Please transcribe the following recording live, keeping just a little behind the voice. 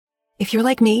If you're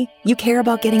like me, you care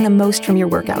about getting the most from your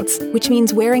workouts, which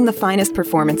means wearing the finest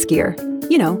performance gear.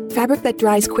 You know, fabric that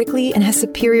dries quickly and has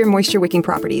superior moisture-wicking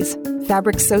properties.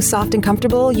 Fabric so soft and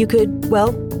comfortable you could,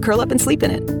 well, curl up and sleep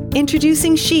in it.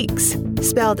 Introducing Sheex,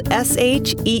 spelled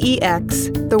S-H-E-E-X,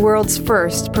 the world's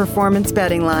first performance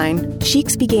bedding line.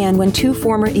 Sheex began when two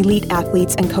former elite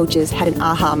athletes and coaches had an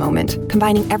aha moment,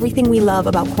 combining everything we love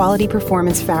about quality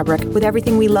performance fabric with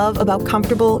everything we love about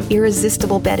comfortable,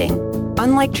 irresistible bedding.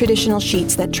 Unlike traditional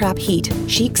sheets that trap heat,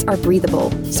 Sheex are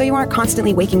breathable, so you aren't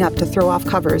constantly waking up to throw off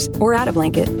covers or add a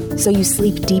blanket, so you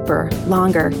sleep deeper,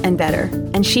 longer, and better.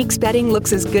 And Sheex bedding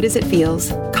looks as good as it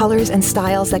feels. Colors and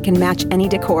styles that can match any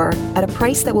decor at a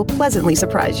price that will pleasantly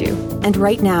surprise you. And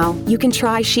right now, you can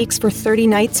try Sheex for 30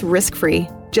 nights risk-free.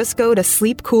 Just go to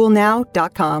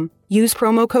sleepcoolnow.com. Use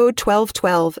promo code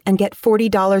 1212 and get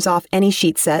 $40 off any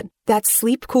sheet set. That's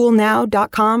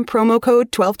sleepcoolnow.com, promo code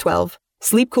 1212.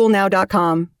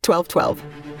 sleepcoolnow.com, 1212.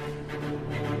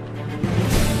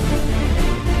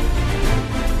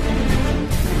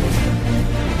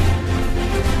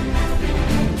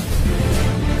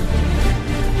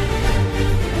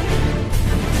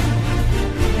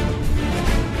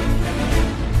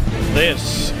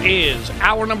 This is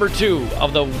hour number 2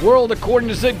 of the World According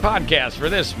to Zig podcast for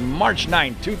this March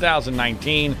 9th,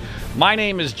 2019. My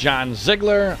name is John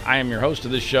Ziegler. I am your host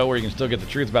of this show where you can still get the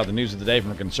truth about the news of the day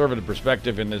from a conservative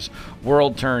perspective in this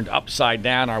world turned upside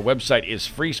down. Our website is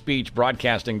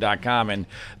freespeechbroadcasting.com, and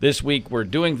this week we're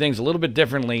doing things a little bit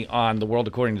differently on the World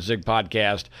According to Zig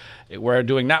podcast. We're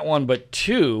doing not one but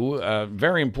two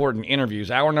very important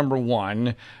interviews. Hour number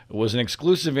 1 was an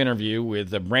exclusive interview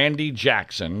with Brandi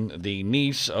Jackson, the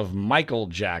niece of Michael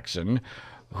Jackson,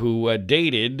 who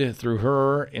dated through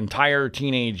her entire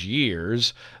teenage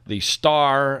years the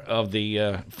star of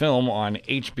the film on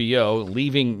HBO,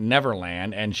 Leaving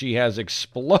Neverland, and she has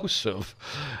explosive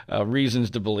reasons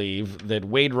to believe that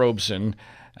Wade Robson,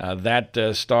 that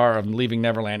star of Leaving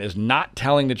Neverland, is not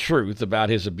telling the truth about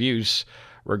his abuse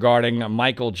regarding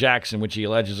Michael Jackson, which he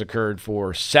alleges occurred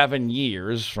for 7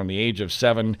 years, from the age of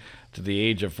 7 to the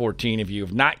age of 14. If you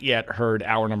have not yet heard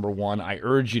hour number 1, I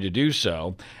urge you to do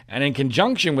so. And in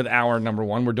conjunction with hour number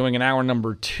 1, we're doing an hour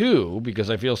number 2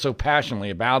 because I feel so passionately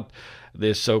about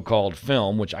this so-called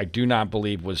film, which I do not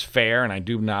believe was fair, and I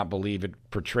do not believe it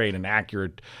portrayed an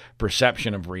accurate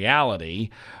perception of reality.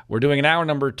 We're doing an hour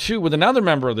number 2 with another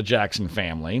member of the Jackson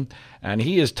family, and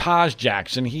he is Taj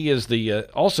Jackson. He is the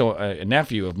also a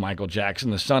nephew of Michael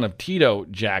Jackson, the son of Tito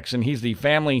Jackson. He's the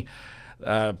family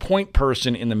point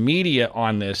person in the media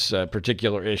on this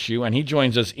particular issue, and he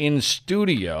joins us in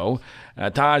studio.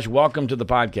 Taj, welcome to the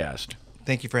podcast.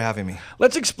 Thank you for having me.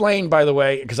 Let's explain, by the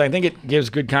way, because I think it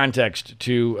gives good context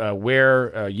to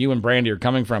where you and Brandi are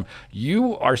coming from.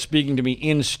 You are speaking to me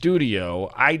in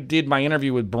studio. I did my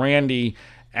interview with Brandi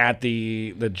at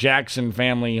the Jackson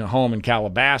family home in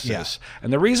Calabasas. Yeah.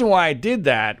 And the reason why I did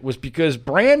that was because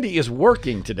Brandi is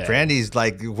working today. Brandi's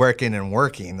like working and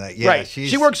working. Right.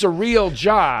 She works a real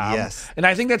job. Yes. And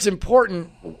I think that's important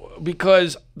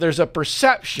because there's a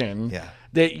perception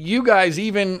that you guys,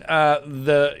 even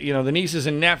the nieces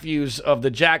and nephews of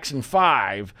the Jackson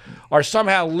 5, are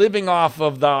somehow living off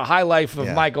of the high life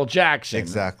of Michael Jackson.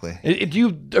 Exactly. Do you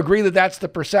agree that that's the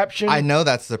perception? I know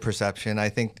that's the perception. I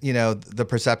think, the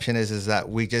perception is that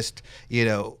we just,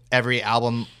 every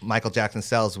album Michael Jackson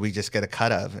sells, we just get a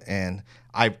cut of. And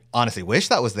I honestly wish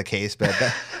that was the case, but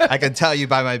I can tell you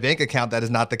by my bank account that is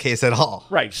not the case at all.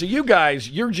 Right. So you guys,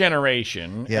 your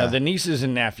generation, the nieces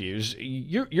and nephews,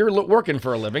 you're working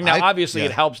for a living. Now, obviously,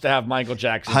 it helps to have Michael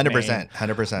Jackson's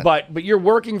 100%. But you're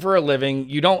working for a living.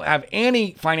 You don't have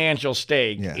any financial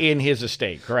stake in his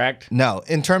estate, correct? No.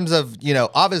 In terms of,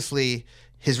 obviously,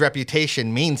 his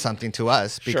reputation means something to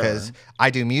us because I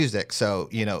do music. So,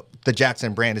 the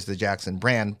Jackson brand is the Jackson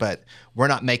brand, but we're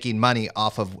not making money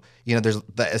off of, there's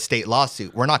the estate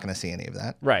lawsuit. We're not going to see any of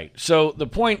that. Right. So the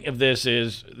point of this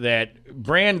is that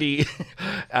Brandi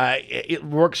it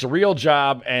works a real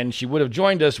job, and she would have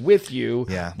joined us with you.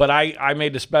 Yeah. But I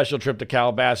made a special trip to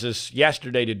Calabasas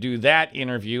yesterday to do that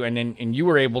interview, and you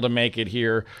were able to make it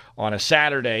here on a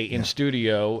Saturday in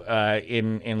studio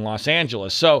in Los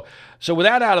Angeles. So with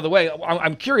that out of the way,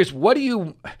 I'm curious, what do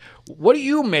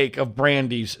you make of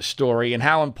Brandi's story and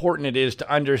how important it is to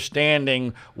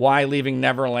understanding why Leaving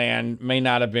Neverland may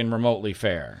not have been remotely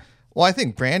fair? Well, I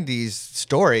think Brandi's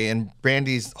story and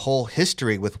Brandi's whole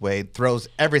history with Wade throws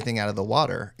everything out of the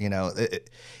water.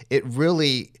 It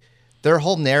really, their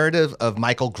whole narrative of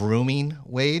Michael grooming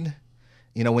Wade,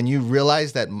 when you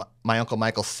realize that my Uncle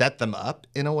Michael set them up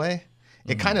in a way,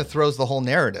 it kind of throws the whole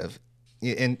narrative.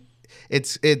 And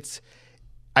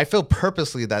I feel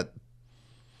purposely that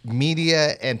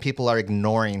media and people are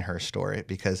ignoring her story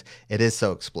because it is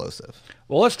so explosive.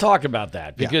 Well, let's talk about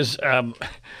that because, I've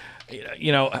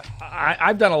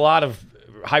done a lot of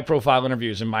high-profile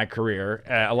interviews in my career,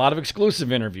 a lot of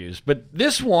exclusive interviews, but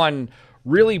this one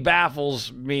really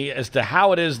baffles me as to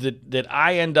how it is that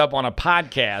I end up on a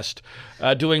podcast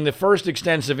doing the first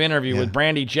extensive interview with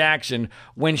Brandi Jackson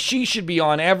when she should be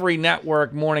on every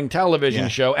network morning television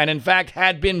show and, in fact,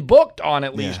 had been booked on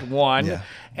at least one,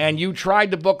 and you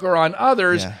tried to book her on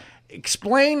others. Yeah.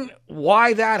 Explain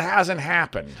why that hasn't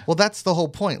happened. Well, that's the whole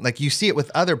point. Like, you see it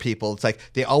with other people. It's like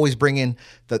they always bring in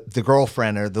the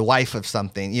girlfriend or the wife of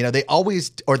something. They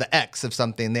always, or the ex of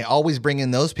something. They always bring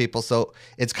in those people. So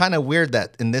it's kind of weird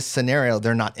that in this scenario,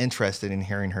 they're not interested in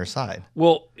hearing her side.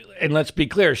 Well, and let's be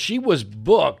clear. She was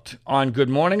booked on Good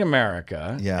Morning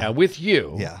America with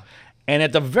you. Yeah. And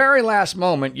at the very last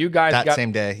moment, you guys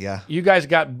same day, you guys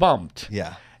got bumped.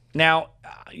 Yeah. Now,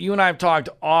 you and I have talked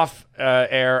off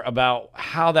air about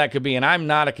how that could be, and I'm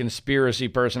not a conspiracy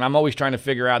person. I'm always trying to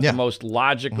figure out the most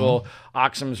logical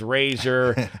Occam's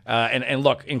razor. And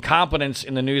look, incompetence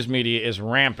in the news media is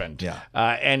rampant. Yeah.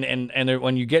 And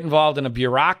when you get involved in a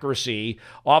bureaucracy,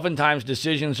 oftentimes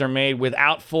decisions are made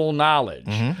without full knowledge.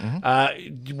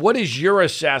 What is your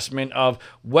assessment of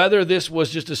whether this was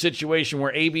just a situation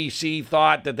where ABC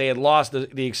thought that they had lost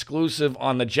the exclusive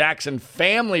on the Jackson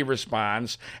family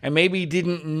response and maybe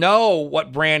didn't know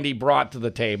what Brandi brought to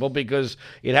the table because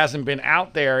it hasn't been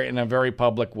out there in a very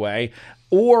public way,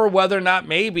 or whether or not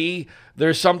maybe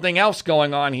there's something else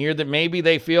going on here that maybe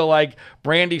they feel like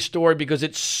Brandi's story, because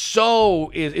it's so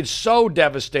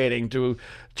devastating to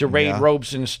Wade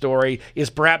Robson's story, is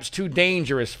perhaps too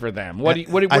dangerous for them.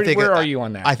 Where are you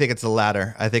on that? I think it's the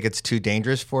latter. I think it's too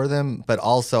dangerous for them, but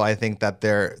also I think that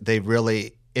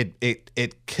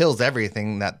it kills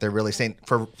everything that they're really saying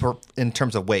for in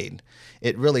terms of Wade.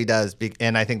 It really does,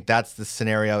 and I think that's the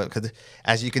scenario, because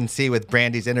as you can see with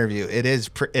Brandi's interview,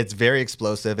 it's very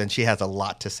explosive, and she has a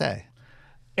lot to say.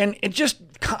 And it just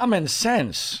common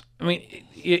sense. I mean,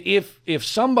 if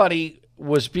somebody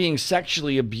was being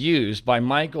sexually abused by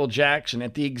Michael Jackson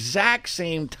at the exact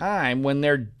same time when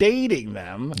they're dating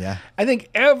them, I think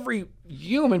every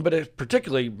human, but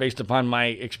particularly based upon my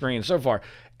experience so far,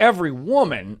 every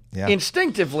woman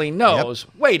instinctively knows,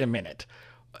 wait a minute.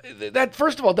 That,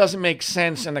 first of all, doesn't make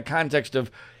sense in the context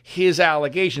of his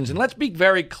allegations. And let's be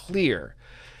very clear.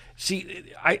 See,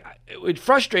 it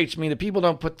frustrates me that people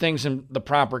don't put things in the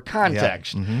proper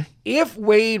context. If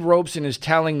Wade Robson is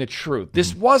telling the truth,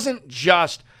 this wasn't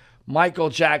just Michael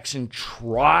Jackson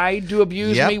tried to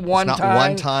abuse me one time. It's not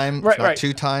one time, it's not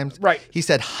two times. Right. He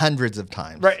said hundreds of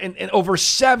times. Right, and over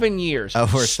 7 years.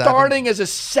 Starting as a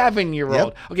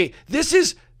 7-year-old. Okay, this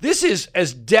is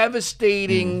as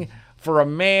devastating for a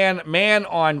man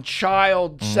on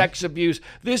child sex abuse.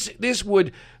 This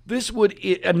would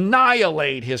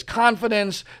annihilate his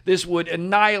confidence. This would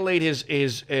annihilate his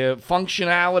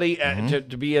functionality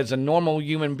to be as a normal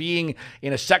human being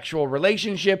in a sexual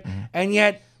relationship. And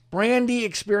yet Brandi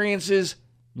experiences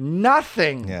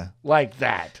nothing like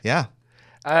that. Yeah.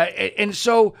 And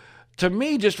so, to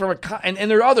me, just from and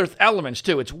there are other elements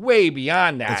too. It's way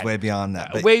beyond that. It's way beyond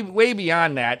that. Way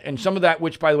beyond that, and some of that,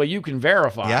 which, by the way, you can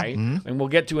verify, and we'll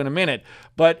get to in a minute.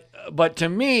 But to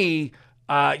me,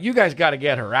 you guys got to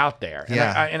get her out there.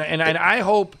 And I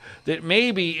hope that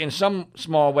maybe in some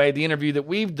small way, the interview that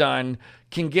we've done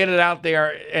can get it out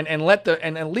there and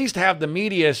at least have the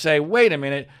media say, wait a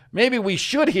minute, maybe we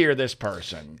should hear this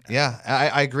person. Yeah,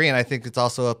 I agree. And I think it's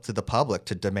also up to the public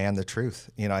to demand the truth.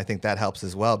 I think that helps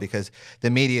as well, because the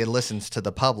media listens to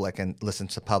the public and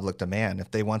listens to public demand.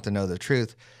 If they want to know the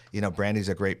truth, Brandi's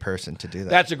a great person to do that.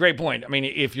 That's a great point. I mean,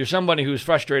 if you're somebody who's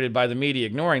frustrated by the media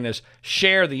ignoring this,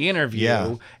 share the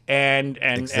interview and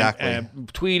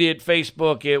tweet it,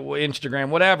 Facebook it,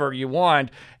 Instagram, whatever you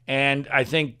want. And I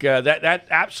think that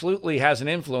absolutely has an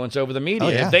influence over the media.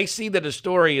 Oh, yeah. If they see that a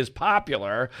story is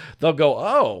popular, they'll go,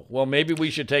 oh, well, maybe we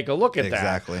should take a look at that.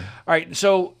 Exactly. All right,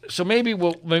 so maybe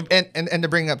we'll... And to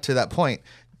bring up to that point,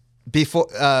 before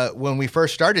when we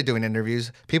first started doing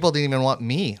interviews, people didn't even want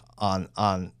me on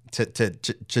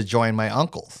to join my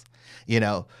uncles,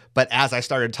 But as I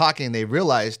started talking, they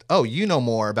realized, oh, you know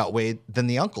more about Wade than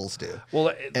the uncles do.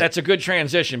 Well, that's a good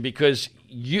transition, because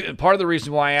part of the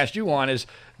reason why I asked you on is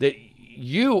that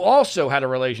you also had a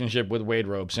relationship with Wade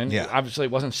Robson. Yeah. Obviously,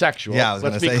 it wasn't sexual. Yeah, I was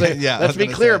going to say. Clear. Yeah, let's be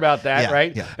clear about that,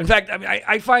 right? Yeah. In fact, I mean,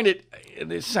 I find it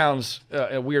sounds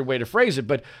a weird way to phrase it,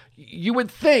 but you would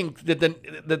think that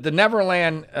the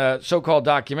Neverland so-called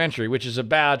documentary, which is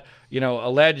about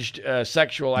alleged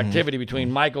sexual activity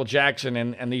between Michael Jackson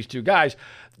and these two guys,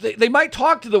 they might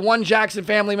talk to the one Jackson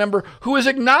family member who has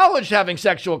acknowledged having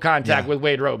sexual contact with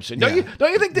Wade Robson. Don't you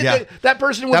think that that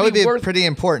person would be worth, pretty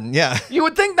important? Yeah. You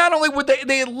would think not only would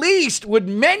they at least would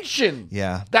mention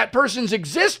that person's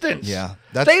existence. Yeah.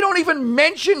 They don't even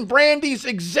mention Brandy's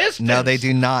existence. No, they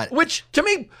do not. Which, to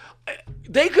me,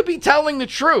 they could be telling the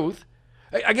truth.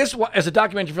 I guess as a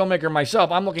documentary filmmaker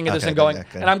myself, I'm looking at this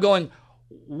and I'm going,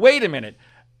 wait a minute.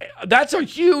 That's a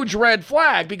huge red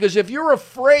flag, because if you're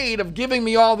afraid of giving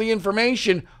me all the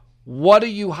information, what are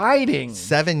you hiding?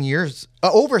 7 years,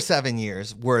 over 7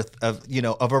 years worth of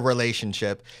a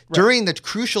relationship during the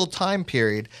crucial time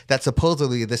period that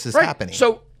supposedly this is happening.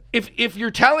 So if you're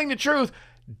telling the truth,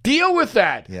 deal with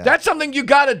that. Yeah. That's something you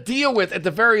got to deal with at the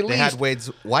very least. They had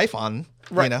Wade's wife on.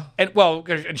 Right.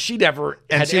 And she never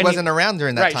and she wasn't around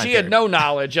during that time. She had no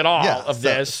knowledge at all of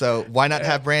this. So why not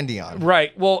have Brandy on?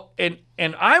 Right. Well,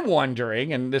 and I'm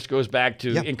wondering, and this goes back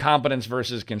to incompetence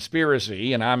versus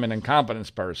conspiracy, and I'm an incompetence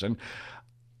person.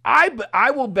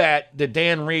 I will bet that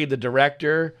Dan Reed, the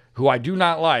director, who I do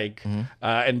not like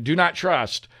and do not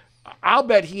trust, I'll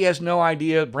bet he has no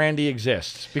idea Brandy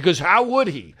exists, because how would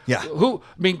he? Yeah.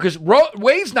 Because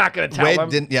Wade's not going to tell him. Wade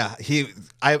didn't. Yeah.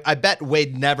 I bet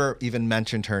Wade never even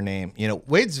mentioned her name.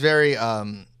 Wade's very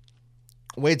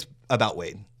Wade's about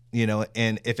Wade.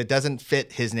 And if it doesn't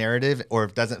fit his narrative or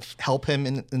if it doesn't help him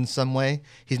in some way,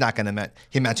 he's not going to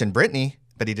he mentioned Brittany,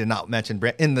 but he did not mention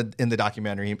in the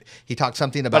documentary. He talked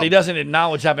something about, but he doesn't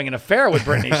acknowledge having an affair with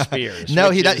Britney Spears. No,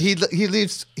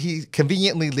 he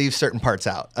conveniently leaves certain parts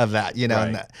out of that,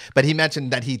 right. But he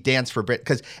mentioned that he danced for Brit,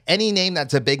 because any name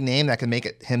that's a big name that can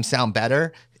make him sound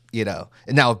better,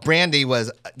 Now, if Brandy was,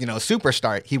 a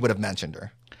superstar, he would have mentioned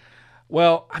her.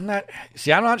 Well, I'm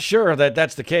not sure that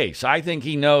that's the case. I think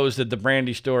he knows that the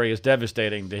Brandy story is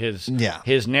devastating to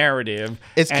his narrative.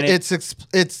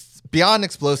 It's beyond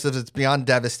explosive. It's beyond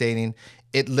devastating.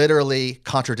 It literally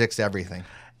contradicts everything.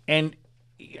 And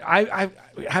I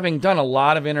having done a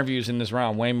lot of interviews in this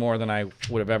realm, way more than I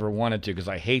would have ever wanted to, because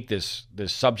I hate this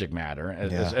subject matter,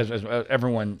 as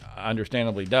everyone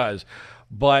understandably does.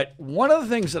 But one of the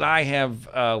things that I have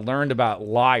learned about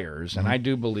liars, and I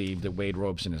do believe that Wade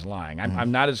Robson is lying.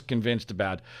 I'm not as convinced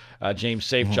about James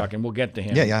Safechuck, and we'll get to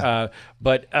him.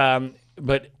 But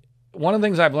one of the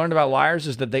things I've learned about liars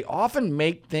is that they often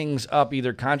make things up,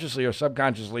 either consciously or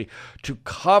subconsciously, to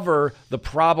cover the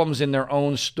problems in their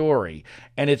own story.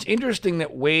 And it's interesting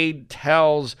that Wade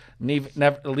tells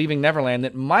Leaving Neverland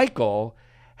that Michael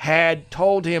had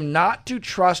told him not to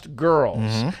trust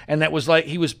girls, and that was like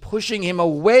he was pushing him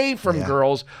away from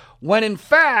girls, when in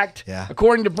fact,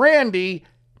 according to Brandy,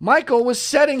 Michael was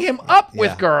setting him up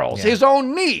with girls, his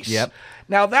own niece. Yep.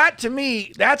 Now that, to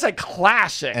me, that's a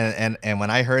classic. And when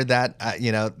I heard that,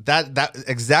 that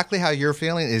exactly how you're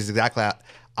feeling is exactly how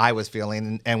I was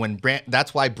feeling. And when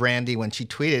that's why Brandy, when she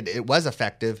tweeted, it was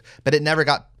effective, but it never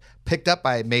got picked up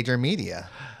by major media.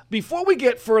 Before we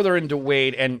get further into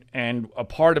Wade and a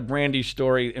part of Brandy's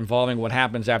story involving what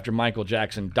happens after Michael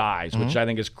Jackson dies, which I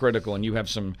think is critical, and you have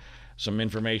some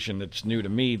information that's new to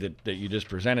me that you just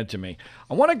presented to me.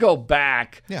 I want to go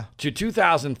back to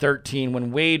 2013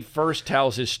 when Wade first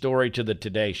tells his story to the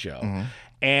Today Show.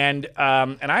 And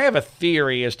I have a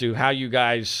theory as to how you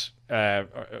guys,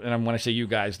 and when I say you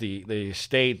guys, the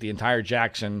state, the entire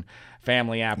Jackson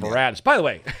family apparatus. By the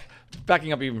way,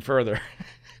 backing up even further,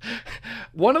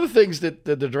 one of the things that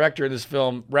the director of this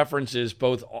film references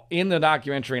both in the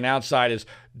documentary and outside is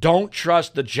don't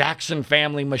trust the Jackson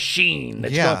family machine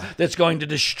that's going to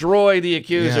destroy the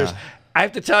accusers. I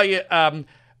have to tell you,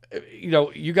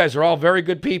 you guys are all very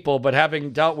good people, but having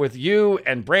dealt with you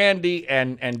and Brandy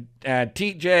and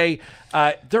TJ,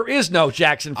 there is no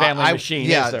Jackson family machine,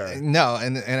 is there? No,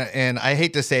 and I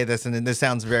hate to say this, and this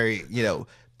sounds very,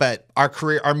 but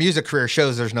our music career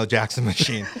shows there's no Jackson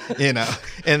machine, and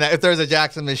if there's a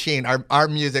Jackson machine,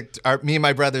 me and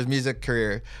my brother's music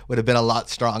career would have been a lot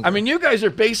stronger. I mean, you guys are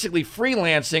basically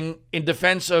freelancing in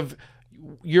defense of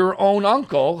your own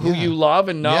uncle, who you love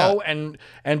and know, and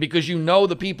because you know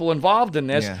the people involved in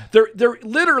this. There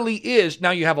literally is. Now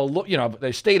you have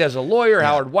the state has a lawyer.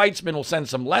 Howard Weitzman will send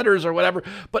some letters or whatever.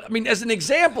 But I mean, as an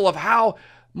example of how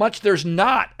much there's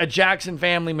not a Jackson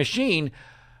family machine,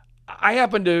 I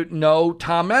happen to know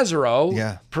Tom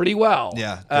Mesereau pretty well.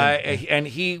 And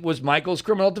he was Michael's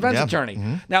criminal defense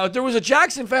attorney. Now, if there was a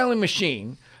Jackson family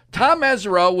machine, Tom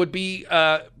Mesereau would be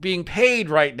being paid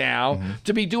right now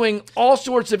to be doing all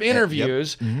sorts of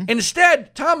interviews.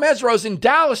 Instead, Tom Mesereau's in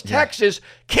Dallas, Texas,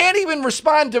 can't even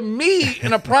respond to me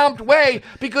in a prompt way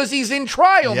because he's in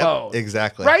trial mode.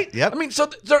 Exactly. Right? Yep. I mean, so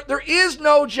there is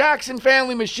no Jackson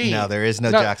family machine. No, there is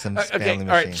no Jackson family machine.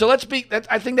 All right, so let's be.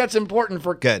 I think that's important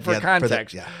for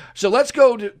context. Yeah. So let's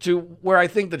go to where I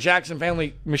think the Jackson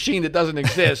family machine that doesn't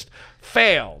exist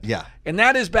failed. Yeah. And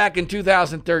that is back in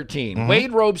 2013.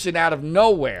 Wade Robson, out of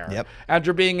nowhere,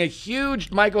 after being a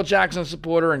huge Michael Jackson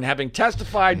supporter and having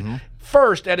testified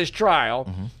first at his trial,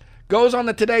 goes on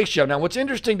the Today Show. Now, what's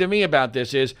interesting to me about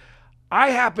this is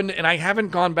I happened, and I haven't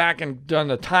gone back and done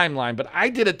the timeline, but I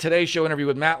did a Today Show interview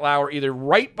with Matt Lauer either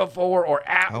right before or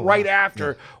right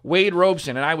after Wade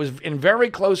Robson, and I was in very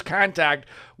close contact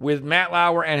with Matt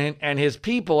Lauer and his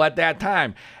people at that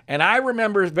time. And I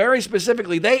remember very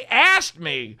specifically, they asked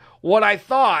me what I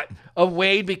thought of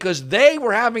Wade because they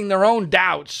were having their own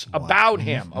doubts about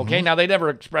him. Okay, now they never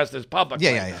expressed this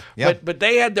publicly. But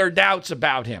they had their doubts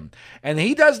about him. And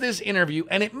he does this interview,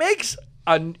 and it makes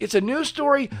it's a news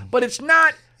story, but it's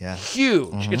not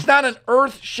huge. It's not an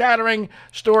earth-shattering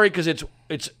story because it's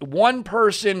one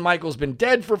person. Michael's been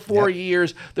dead for 4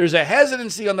 years. There's a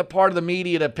hesitancy on the part of the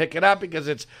media to pick it up because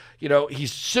it's,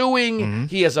 he's suing.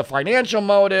 He has a financial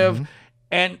motive.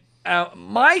 And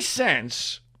my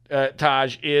sense,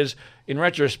 Taj, is, in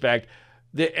retrospect,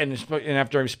 and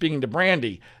after I'm speaking to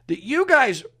Brandy, that you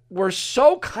guys were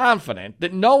so confident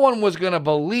that no one was going to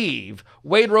believe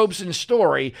Wade Robson's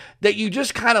story that you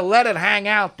just kind of let it hang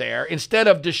out there instead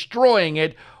of destroying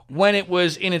it when it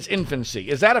was in its infancy.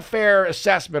 Is that a fair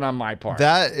assessment on my part?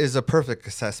 That is a perfect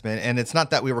assessment, and it's not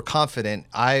that we were confident.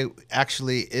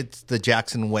 It's the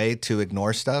Jackson way to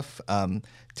ignore stuff,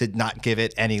 to not give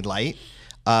it any light.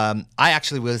 I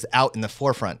actually was out in the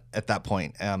forefront at that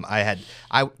point.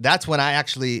 That's when I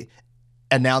actually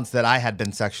announced that I had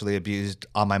been sexually abused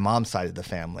on my mom's side of the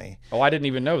family. Oh, I didn't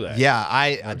even know that. Yeah,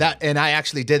 I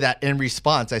actually did that in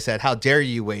response. I said, "How dare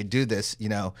you, Wade, do this?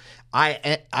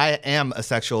 I am a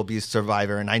sexual abuse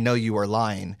survivor, and I know you are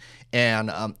lying."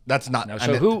 And that's not. Now,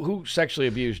 so who sexually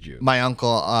abused you? My uncle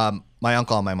on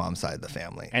my mom's side of the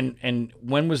family. And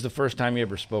when was the first time you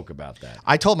ever spoke about that?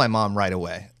 I told my mom right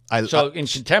away.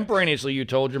 Contemporaneously, you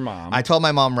told your mom. I told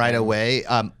my mom right away.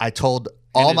 I told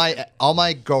all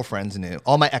my girlfriends knew.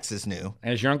 All my exes knew.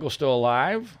 And is your uncle still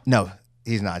alive? No,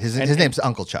 he's not. His name's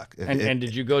Uncle Chuck. And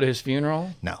did you go to his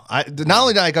funeral? No. Not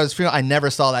only did I go to his funeral, I never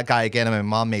saw that guy again, and my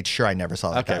mom made sure I never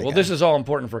saw that guy again. Well, this is all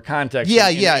important for context.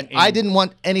 Yeah, I didn't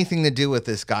want anything to do with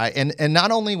this guy. And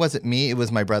not only was it me, it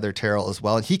was my brother Terrell as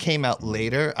well. And he came out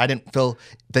later. I didn't feel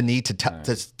the need to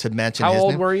mention his name. How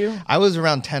old were you? I was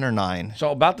around 10 or 9.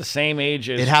 So about the same age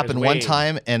as It happened Wade. one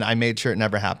time, and I made sure it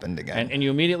never happened again. And you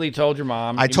immediately told your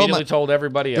mom. I told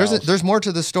everybody else. There's more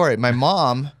to the story. My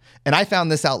mom, and I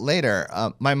found this out later,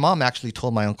 my mom actually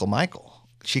told my Uncle Michael.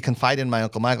 She confided in my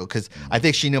Uncle Michael because I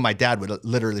think she knew my dad would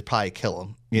literally probably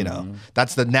kill him.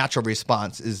 That's the natural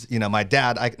response is, my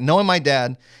dad, knowing my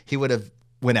dad, he would have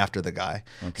went after the guy.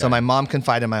 Okay. So my mom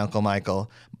confided in my Uncle Michael.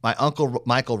 My Uncle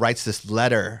Michael writes this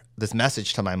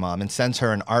message to my mom and sends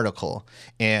her an article.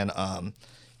 And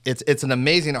it's an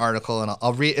amazing article, and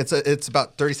I'll read. It's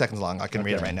about 30 seconds long. I can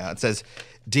read it right now. It says,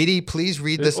 "Dee Dee, please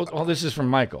read this." Oh, this is from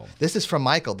Michael. This is from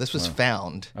Michael. This was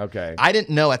found. Okay. I didn't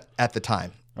know at the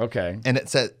time. Okay. And it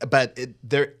said,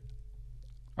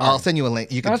 I'll send you a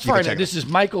link. You can check it. This is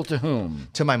Michael to whom?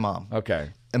 To my mom. Okay.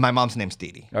 And my mom's name's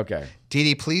Dee Dee. Okay. Dee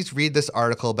Dee, please read this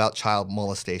article about child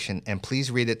molestation, and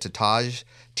please read it to Taj,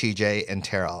 TJ, and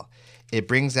Terrell. It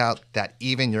brings out that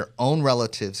even your own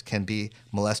relatives can be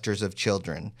molesters of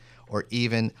children, or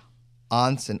even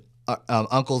aunts and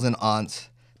uncles and aunts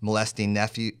molesting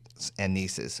nephews and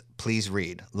nieces. Please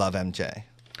read. Love, MJ.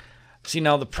 See,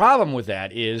 now the problem with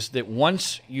that is that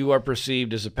once you are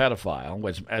perceived as a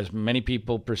pedophile, as many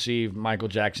people perceive Michael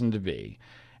Jackson to be,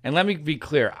 and let me be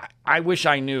clear, I wish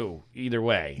I knew either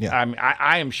way.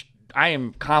 Yeah. I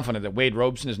am confident that Wade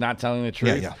Robson is not telling the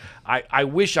truth. Yeah. I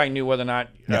wish I knew whether or not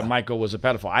Michael was a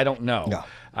pedophile. I don't know. No.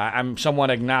 I'm somewhat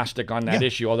agnostic on that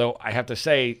issue, although I have to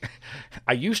say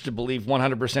I used to believe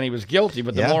 100% he was guilty,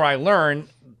 but the more I learn,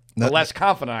 the less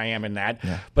confident I am in that.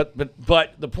 Yeah. But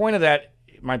the point of that,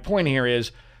 my point here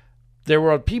is, there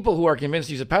were people who are convinced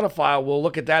he's a pedophile will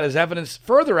look at that as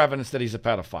further evidence that he's a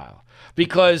pedophile.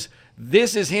 Because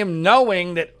this is him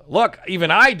knowing that, look,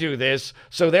 even I do this,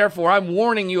 so therefore I'm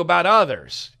warning you about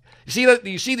others. You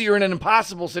see that you're in an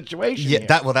impossible situation here.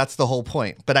 That's the whole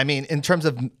point. But I mean, in terms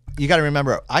of, you got to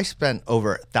remember, I spent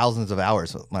over thousands of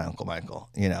hours with my Uncle Michael,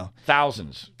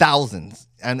 Thousands.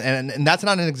 And that's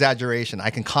not an exaggeration. I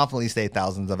can confidently say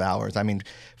thousands of hours. I mean,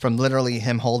 from literally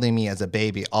him holding me as a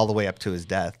baby all the way up to his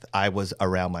death, I was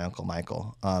around my Uncle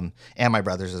Michael, and my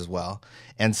brothers as well.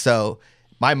 And so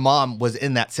My mom was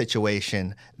in that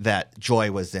situation that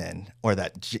Joy was in, or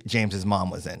that James's mom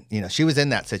was in. You know, she was in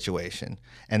that situation,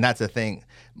 and that's the thing.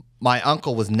 My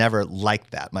uncle was never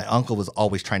like that. My uncle was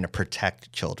always trying to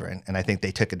protect children, and I think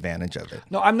they took advantage of it.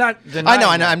 No, I'm not denying I know.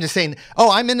 that. I'm just saying.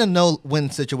 Oh, I'm in a no-win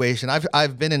situation.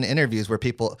 I've been in interviews where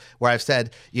I've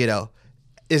said, you know,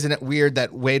 isn't it weird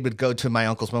that Wade would go to my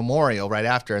uncle's memorial right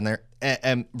after,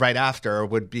 and right after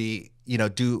would be, you know,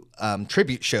 do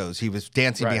tribute shows. He was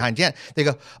dancing behind Jan. They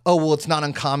go, oh, well, it's not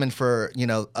uncommon for, you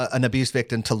know, an abuse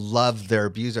victim to love their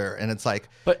abuser. And it's like.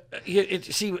 But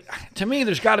see, to me,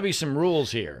 there's got to be some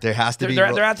rules here. There has to be.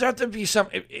 There have to be some.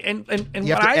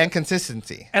 And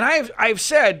consistency. And I've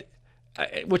said,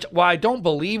 while I don't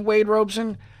believe Wade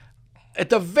Robson, at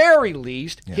the very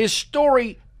least, his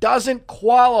story doesn't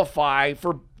qualify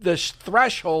for the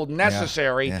threshold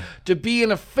necessary to be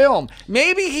in a film.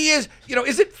 Maybe he is, you know,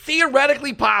 is it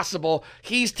theoretically possible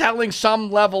he's telling some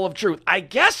level of truth? I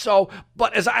guess so,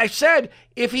 but as I said,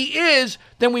 if he is,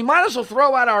 then we might as well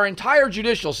throw out our entire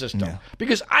judicial system,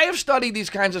 because I have studied these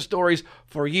kinds of stories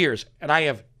for years, and I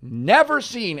have never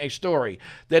seen a story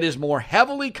that is more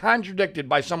heavily contradicted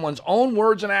by someone's own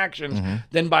words and actions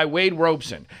than by Wade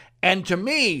Robson. And to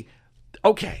me,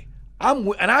 okay, I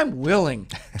am willing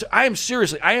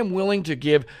to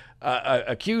give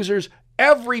accusers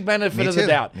every benefit of the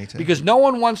doubt. Me too. Because no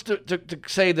one wants to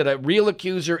say that a real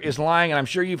accuser is lying, and I'm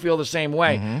sure you feel the same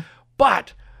way.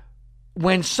 But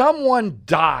when someone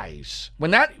dies,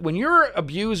 when your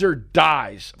abuser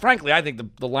dies, frankly, I think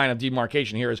the line of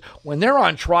demarcation here is when they're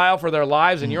on trial for their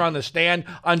lives and you're on the stand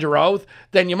under oath,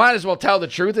 then you might as well tell the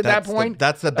truth at that point.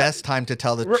 That's the best time to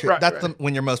tell the truth. That's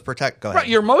when you're most protected. Go ahead. Right,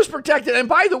 you're most protected. And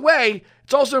by the way,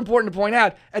 it's also important to point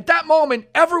out, at that moment,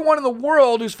 everyone in the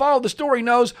world who's followed the story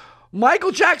knows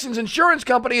Michael Jackson's insurance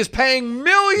company is paying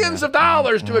millions of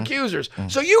dollars to accusers.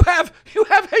 So you have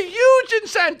a huge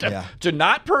incentive to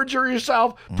not perjure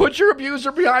yourself, put your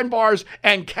abuser behind bars,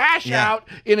 and cash out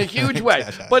in a huge way.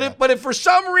 But if for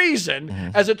some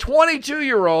reason, as a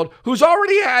 22-year-old who's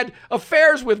already had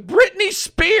affairs with Britney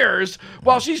Spears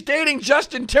while she's dating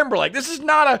Justin Timberlake, this is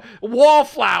not a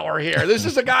wallflower here. This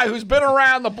is a guy who's been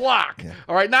around the block.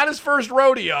 All right, not his first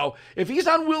rodeo. If he's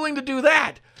unwilling to do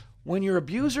that, when your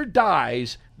abuser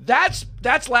dies, that's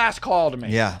last call to me.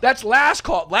 Yeah. That's last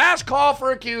call. Last call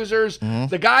for accusers.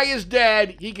 The guy is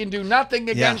dead. He can do nothing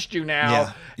against you now.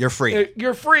 Yeah. You're free.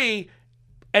 You're free.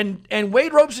 And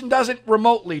Wade Robson doesn't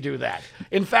remotely do that.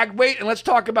 In fact, and let's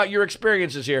talk about your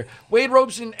experiences here. Wade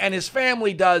Robson and his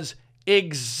family does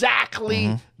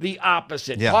exactly the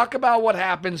opposite. Talk about what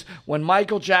happens when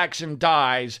Michael Jackson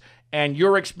dies and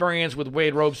your experience with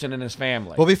Wade Robson and his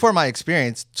family. Well, before my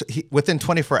experience, within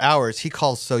 24 hours, he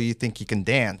calls So You Think You Can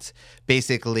Dance,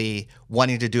 basically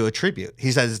wanting to do a tribute.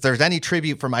 He says, if there's any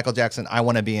tribute for Michael Jackson, I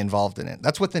want to be involved in it.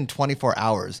 That's within 24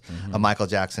 hours of Michael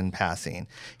Jackson passing.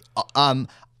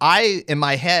 I, in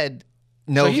my head,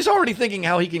 know... So he's already thinking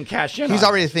how he can cash in. He's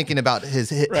already thinking about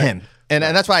him. And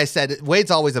that's why I said Wade's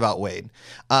always about Wade.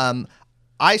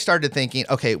 I started thinking,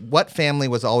 okay, what family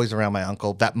was always around my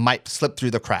uncle that might slip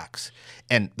through the cracks?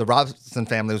 And the Robson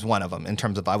family was one of them, in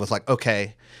terms of, I was like,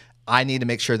 okay, I need to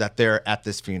make sure that they're at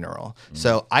this funeral.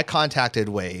 So I contacted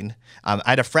Wade. I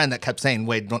had a friend that kept saying,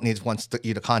 Wade wants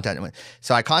you to contact him.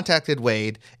 So I contacted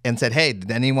Wade and said, hey,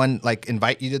 did anyone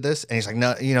invite you to this? And he's like,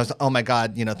 no, oh my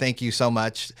God, thank you so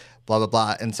much, blah, blah,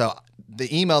 blah. And so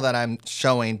the email that I'm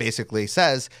showing basically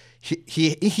says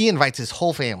he invites his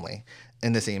whole family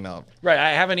in this email. Right.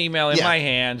 I have an email in my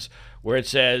hands where it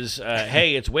says,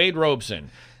 hey, it's Wade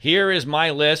Robson. Here is my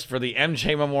list for the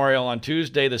MJ Memorial on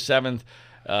Tuesday the 7th,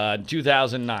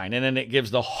 2009. And then it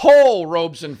gives the whole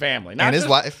Robson family. And his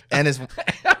wife. And his...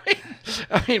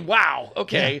 I mean, wow.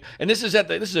 Okay. Yeah. And this is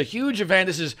a huge event.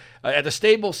 This is at the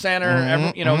Staples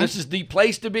Center. This is the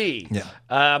place to be. Yeah.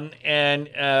 And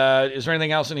is there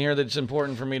anything else in here that's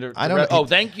important for me to I don't know. Oh,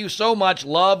 thank you so much.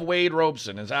 Love, Wade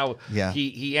Robson is how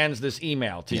he ends this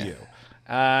email to you.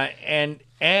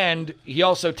 And he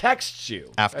also texts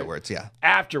you. Afterwards,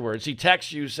 Afterwards, he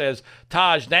texts you, says,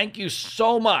 Taj, thank you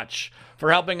so much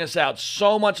for helping us out.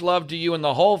 So much love to you and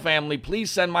the whole family.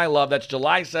 Please send my love. That's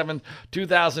July 7th,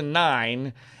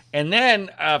 2009. And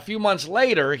then a few months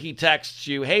later, he texts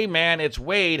you, hey, man, it's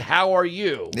Wade. How are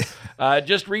you?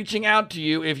 Just reaching out to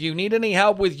you. If you need any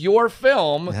help with your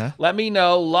film, let me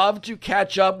know. Love to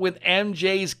catch up with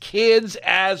MJ's kids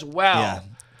as well. Yeah.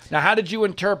 Now, how did you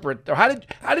interpret that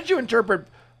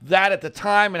at the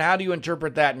time, and how do you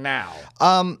interpret that now?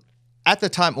 At the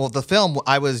time, the film,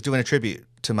 I was doing a tribute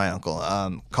to my uncle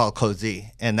called Code Z,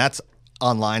 and that's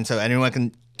online, so anyone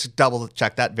can double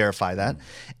check that, verify that.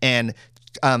 And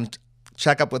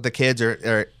check up with the kids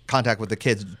or contact with the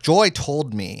kids. Joy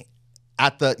told me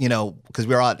at the, because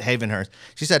we were all at Havenhurst,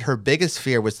 she said her biggest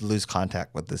fear was to lose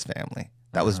contact with this family.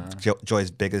 That was Joy's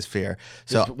biggest fear.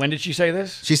 So when did she say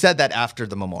this? She said that after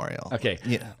the memorial. Okay.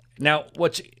 Yeah. Now,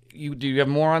 do you have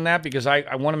more on that? Because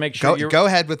I want to make sure go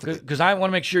ahead with because I want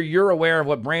to make sure you're aware of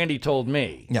what Brandy told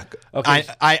me. Yeah. Okay.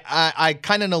 I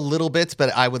kind of know little bits,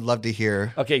 but I would love to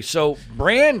hear. Okay, so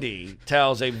Brandy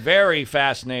tells a very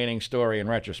fascinating story in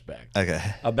retrospect. Okay.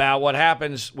 About what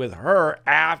happens with her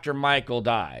after Michael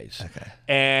dies. Okay.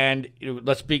 And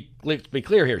let's be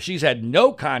clear here. She's had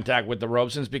no contact with the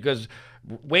Robesons because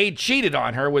Wade cheated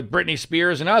on her with Britney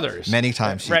Spears and others. Many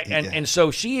times. Right. And so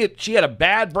she had a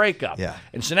bad breakup. Yeah.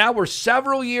 And so now we're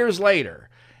several years later,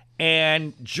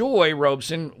 and Joy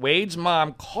Robeson, Wade's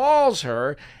mom, calls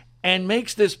her and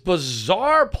makes this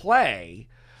bizarre play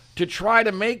to try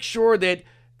to make sure that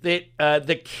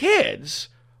the kids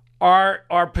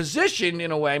are positioned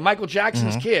in a way, Michael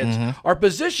Jackson's kids are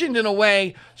positioned in a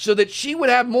way so that she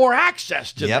would have more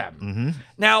access to them. Mm-hmm.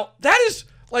 Now, that is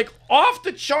like off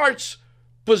the charts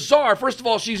bizarre. First of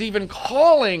all, she's even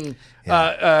calling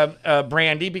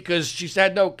Brandy because she's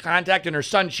had no contact and her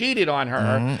son cheated on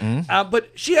her.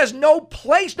 But she has no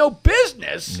place, no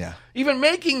business even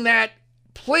making that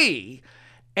plea.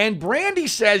 And Brandy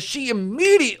says she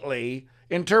immediately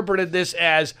interpreted this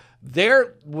as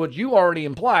what you already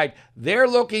implied, they're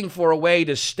looking for a way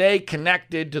to stay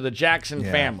connected to the Jackson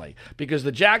family because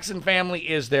the Jackson family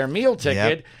is their meal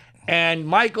ticket. And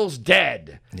Michael's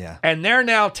dead. Yeah. And they're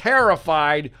now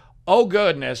terrified, oh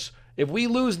goodness, if we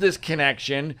lose this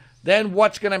connection, then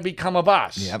what's going to become of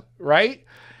us? Yep. Right?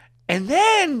 And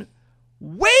then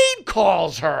Wade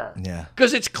calls her. Yeah.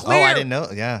 Because it's clear. Oh, I didn't know.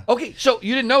 Yeah. Okay, so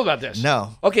you didn't know about this?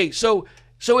 No. Okay, so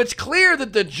it's clear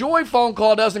that the Joy phone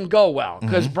call doesn't go well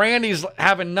because Brandy's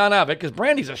having none of it because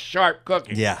Brandy's a sharp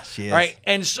cookie. Yeah, she is. Right?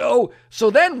 And so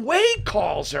then Wade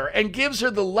calls her and gives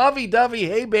her the lovey-dovey,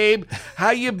 hey, babe,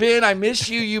 how you been? I miss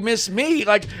you. You miss me.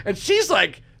 And she's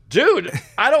like, dude,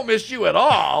 I don't miss you at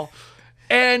all.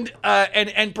 And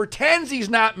pretends he's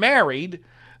not married.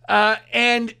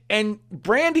 And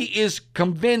Brandy is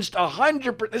convinced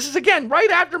 100%. This is, again,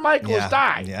 right after Michael has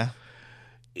died. Yeah.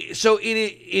 So it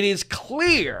is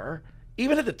clear,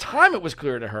 even at the time it was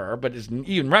clear to her, but it's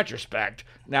in retrospect,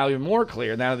 now even more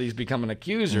clear, now that he's become an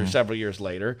accuser several years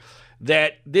later,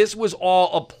 that this was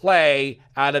all a play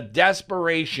out of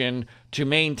desperation to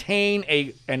maintain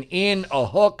a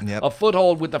hook, a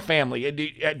foothold with the family.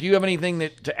 Do you have anything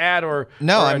to add or...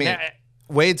 No, or I mean...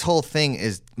 Wade's whole thing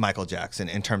is Michael Jackson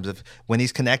in terms of when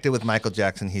he's connected with Michael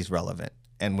Jackson, he's relevant.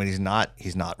 And when he's not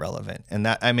relevant. And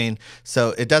that, I mean,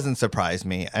 so it doesn't surprise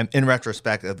me. In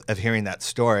retrospect of hearing that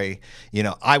story,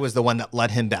 I was the one that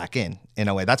let him back in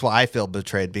a way. That's why I feel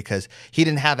betrayed because he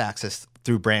didn't have access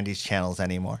through Brandy's channels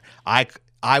anymore.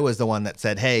 I was the one that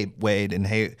said, hey, Wade, and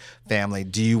hey, family,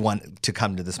 do you want to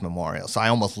come to this memorial? So I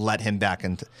almost let him back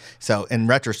into. So in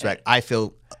retrospect, I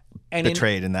feel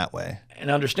betrayed in that way.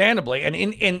 And understandably. And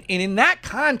in that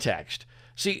context,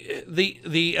 see,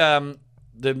 the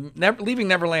Leaving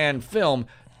Neverland film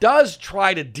does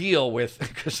try to deal with,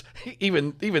 because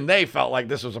even they felt like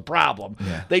this was a problem.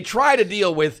 Yeah. They try to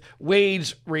deal with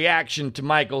Wade's reaction to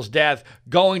Michael's death,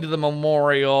 going to the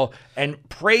memorial and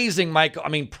praising Michael. I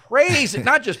mean, praising,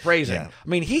 not just praising. Yeah. I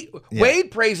mean,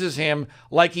 Wade praises him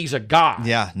like he's a god.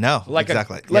 Yeah, no,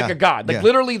 exactly. A god. Like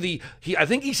literally I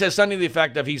think he says something to the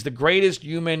effect of he's the greatest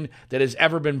human that has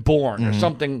ever been born or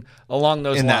something along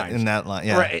those lines. In that line,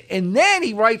 yeah. Right. And then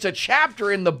he writes a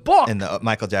chapter in the book. In the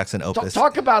Michael Jackson opus.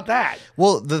 Talk about that.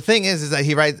 Well, the thing is that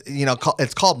he writes,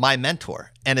 it's called My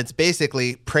Mentor. And it's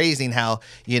basically praising how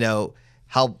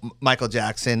Michael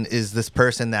Jackson is this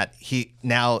person that he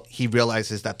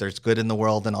realizes that there's good in the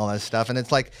world and all that stuff. And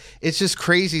it's just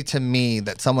crazy to me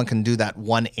that someone can do that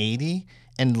 180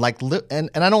 and and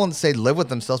I don't want to say live with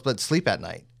themselves, but sleep at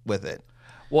night with it.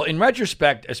 Well, in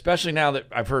retrospect, especially now that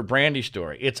I've heard Brandy's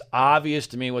story, it's obvious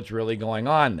to me what's really going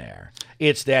on there.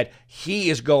 It's that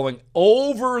he is going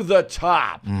over the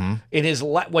top in his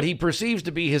what he perceives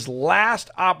to be his last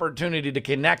opportunity to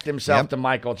connect himself to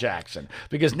Michael Jackson,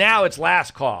 because now it's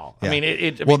last call. Yeah. I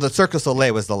mean, the Cirque du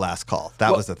Soleil was the last call.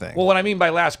 That was the thing. Well, what I mean by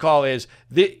last call is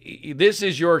this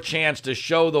is your chance to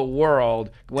show the world,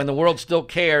 when the world still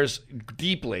cares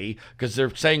deeply, because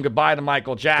they're saying goodbye to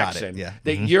Michael Jackson,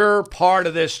 that you're part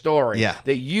of this story,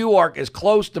 that you are as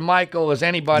close to Michael as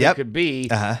anybody could be,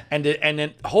 and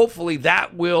then hopefully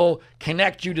that will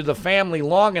connect you to the family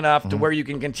long enough to where you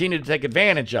can continue to take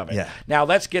advantage of it. Yeah. Now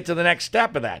let's get to the next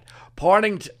step of that. Part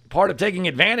of taking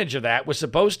advantage of that was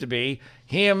supposed to be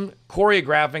him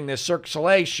choreographing this Cirque du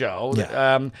Soleil show.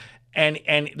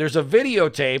 And there's a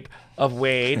videotape of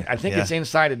Wade. I think Yeah. it's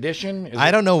Inside Edition.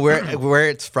 I don't know where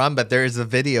it's from, but there is a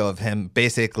video of him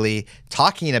basically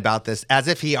talking about this as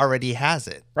if he already has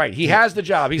it. Right. He has the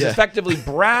job. He's Yeah. effectively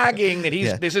bragging that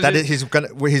Yeah. this is That his,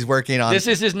 he's working on. this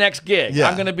is his next gig. Yeah.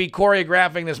 I'm going to be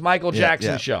choreographing this Michael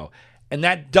Jackson yeah. show. And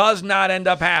that does not end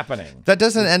up happening. That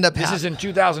doesn't end up. This is in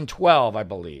 2012, I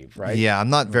believe, right? Yeah, I'm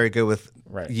not very good with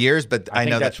Right. years, but I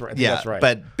think know that's that. right. I think Yeah, that's right.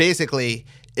 but basically,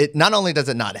 it not only does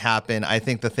it not happen. I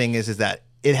think the thing is that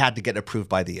it had to get approved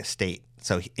by the estate.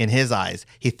 So in his eyes,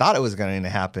 he thought it was going to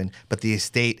happen, but the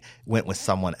estate went with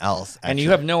someone else. And you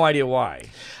actually. have no idea why.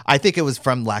 I think it was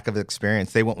from lack of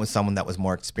experience. They went with someone that was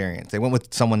more experienced. They went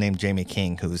with someone named Jamie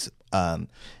King, who's.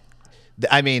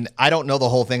 I mean, I don't know the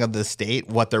whole thing of the state,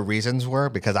 what their reasons were,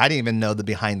 because I didn't even know the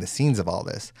behind the scenes of all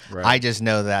this. Right. I just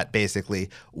know that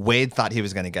basically Wade thought he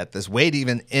was going to get this. Wade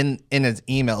even in his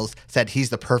emails said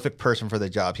he's the perfect person for the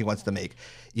job. He wants to make,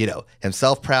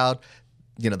 himself proud,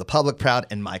 the public proud,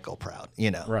 and Michael proud,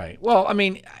 Right. Well, I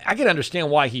mean, I can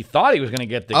understand why he thought he was going to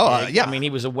get the gig. yeah. I mean,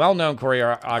 he was a well-known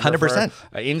choreographer. 100%.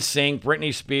 NSYNC,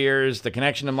 Britney Spears, the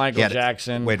connection to Michael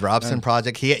Jackson. Wade Robson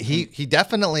project. He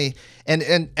definitely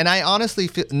and I honestly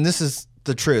feel, and this is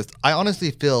the truth, I honestly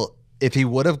feel if he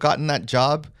would have gotten that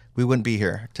job, we wouldn't be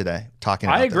here today talking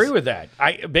about I agree this. with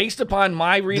that. Based upon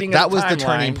my reading That of the was timeline, the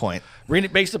turning point.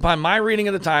 Based upon my reading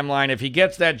of the timeline, if he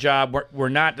gets that job, we're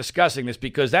not discussing this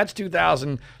because that's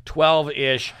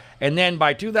 2012-ish. And then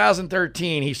by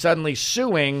 2013, he's suddenly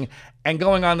suing and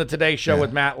going on the Today Show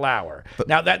with Matt Lauer.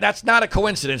 Now, that's not a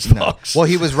coincidence, folks. Well,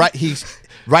 he was right. He's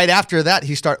right after that.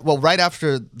 Right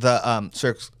after the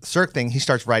Cirque thing, he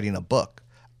starts writing a book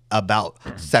about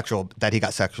that he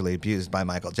got sexually abused by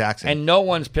Michael Jackson. And no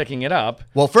one's picking it up.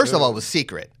 Well, first of all, it was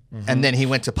secret. And then he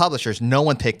went to publishers. No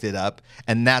one picked it up.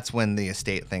 And that's when the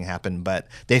estate thing happened. But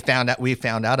we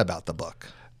found out about the book.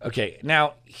 Okay,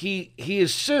 now he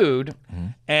is sued,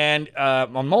 and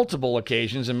on multiple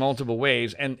occasions in multiple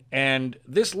ways, and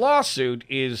this lawsuit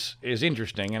is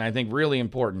interesting, and I think really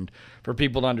important for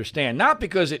people to understand. Not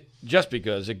because it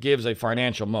gives a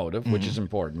financial motive, which is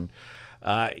important.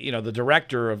 The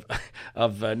director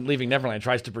of Leaving Neverland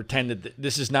tries to pretend that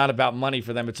this is not about money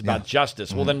for them; it's about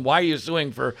justice. Well, then why are you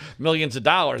suing for millions of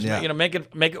dollars? Yeah. Make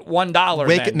it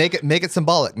 $1. Make it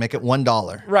symbolic. Make it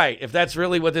 $1. Right. If that's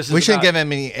really what this is, We shouldn't about.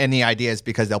 give him any ideas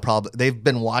because they've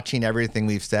been watching everything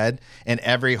we've said, and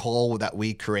every hole that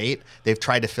we create, they've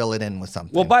tried to fill it in with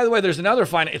something. Well, by the way, there's another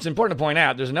it's important to point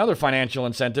out there's another financial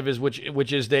incentive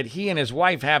which is that he and his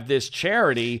wife have this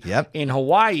charity in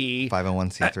Hawaii,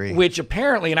 501c3, which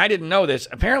apparently, and I didn't know this,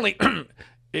 apparently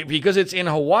because it's in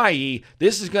Hawaii,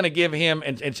 this is going to give him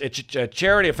it's a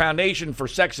charity, a foundation for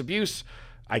sex abuse,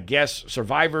 I guess,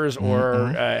 survivors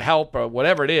or help or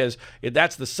whatever it is.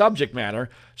 That's the subject matter.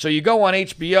 So you go on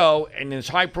HBO in this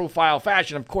high-profile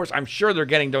fashion. Of course, I'm sure they're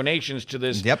getting donations to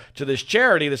this to this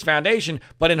charity, this foundation.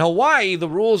 But in Hawaii, the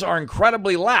rules are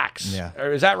incredibly lax. Yeah.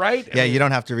 Is that right? Yeah, you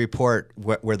don't have to report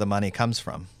where the money comes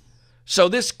from. So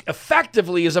this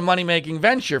effectively is a money-making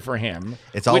venture for him.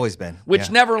 It's always been. Which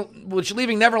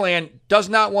Leaving Neverland does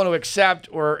not want to accept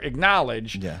or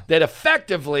acknowledge that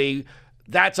effectively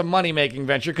that's a money-making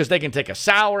venture because they can take a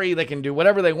salary, they can do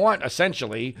whatever they want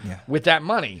essentially with that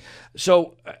money.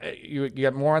 So you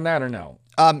get more on that or no?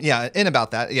 In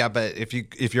about that, but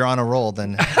if you're on a roll,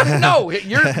 then no,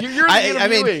 you're the interviewee. I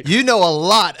mean, you know a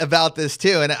lot about this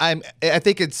too, and I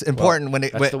think it's important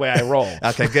that's the way I roll.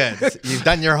 Okay, good. You've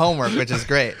done your homework, which is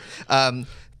great.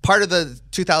 Part of the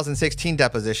 2016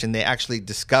 deposition, they actually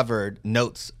discovered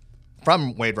notes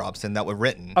from Wade Robson that were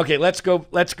written. Okay, let's go.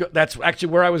 That's actually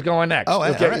where I was going next. Oh,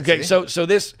 okay. Right, okay. So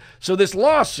this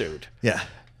lawsuit. Yeah.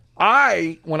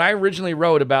 When I originally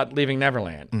wrote about Leaving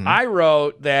Neverland, I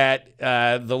wrote that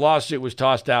the lawsuit was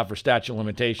tossed out for statute of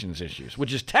limitations issues,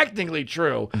 which is technically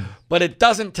true, but it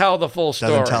doesn't tell the full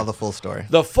story. Doesn't tell the full story.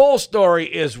 The full story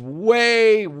is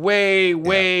way, way,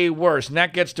 way worse, and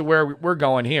that gets to where we're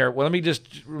going here. Well, let me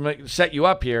just set you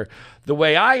up here. The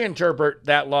way I interpret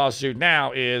that lawsuit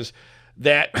now is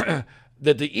that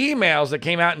that the emails that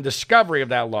came out in discovery of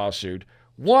that lawsuit,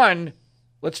 one,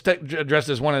 let's address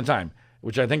this one at a time,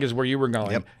 which I think is where you were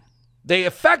going. Yep. They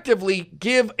effectively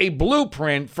give a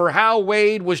blueprint for how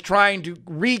Wade was trying to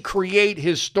recreate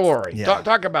his story. Yeah.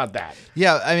 Talk about that.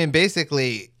 Yeah, I mean,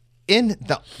 basically, in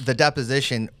the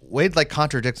deposition, Wade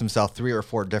contradicts himself 3 or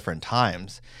 4 different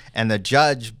times, and the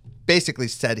judge basically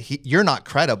said you're not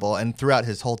credible, and throughout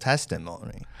his whole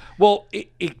testimony. Well,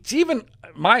 it's even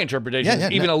my interpretation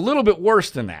is even a little bit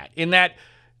worse than that. In that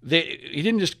he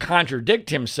didn't just contradict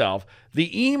himself. The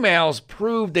emails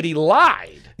proved that he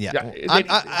lied. Yeah.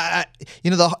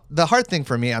 The hard thing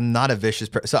for me, I'm not a vicious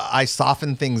person, so I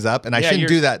soften things up, and I shouldn't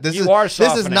do that. This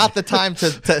is not the time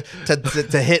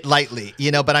to hit lightly,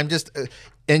 but I'm just.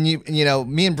 And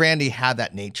me and Brandy have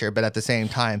that nature, but at the same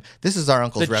time, this is our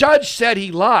uncle's. The judge said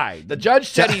he lied. The judge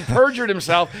said he perjured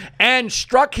himself and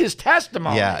struck his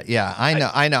testimony. Yeah,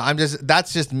 I know.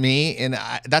 That's just me, and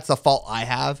that's the fault I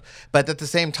have. But at the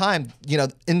same time,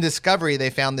 in discovery,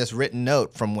 they found this written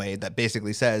note from Wade that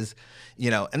basically says,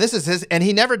 and this is his, and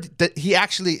he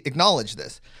actually acknowledged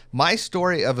this. My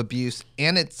story of abuse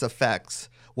and its effects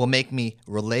will make me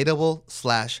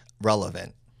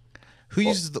relatable/relevant. Who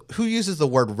uses the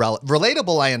word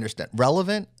relatable? I understand.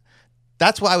 Relevant.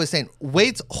 That's why I was saying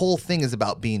Wade's whole thing is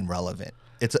about being relevant.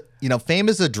 It's fame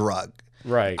is a drug.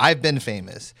 Right. I've been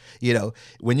famous.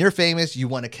 When you're famous, you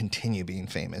want to continue being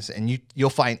famous, and you'll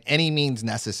find any means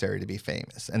necessary to be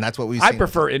famous, and that's what we've seen. I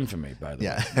prefer infamy, by the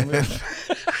way. Yeah.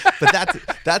 But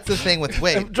that's the thing with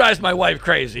Wade. It drives my wife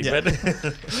crazy, yeah.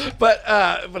 but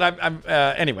I'm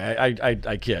anyway.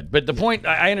 I kid. But the point,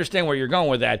 I understand where you're going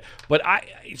with that. But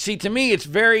to me, it's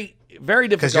very, very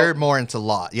difficult. Because you're more into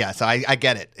law. Yeah, so I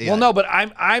get it. Yeah. Well, no, but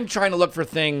I'm trying to look for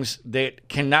things that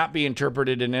cannot be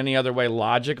interpreted in any other way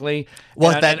logically.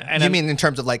 Well, you mean in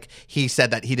terms of like he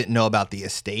said that he didn't know about the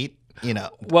estate?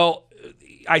 Well,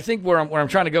 I think where I'm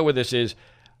trying to go with this is,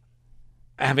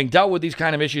 having dealt with these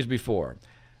kind of issues before,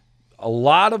 a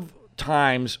lot of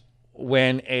times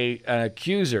when an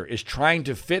accuser is trying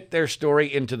to fit their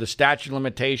story into the statute of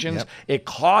limitations, it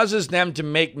causes them to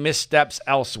make missteps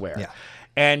elsewhere. Yeah.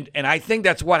 And I think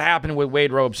that's what happened with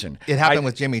Wade Robeson. It happened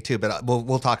with Jimmy too, but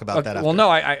we'll talk about that after. Well, no,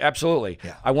 I absolutely.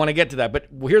 Yeah. I want to get to that, but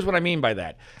here's what I mean by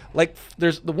that. Like,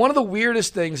 one of the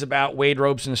weirdest things about Wade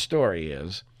Robeson's story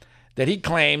is that he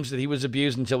claims that he was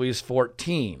abused until he was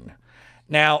 14.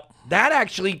 Now, that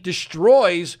actually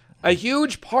destroys a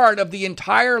huge part of the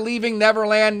entire Leaving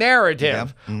Neverland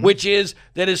narrative, which is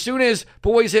that as soon as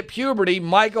boys hit puberty,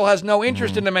 Michael has no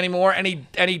interest in them anymore, and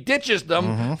he ditches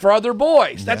them for other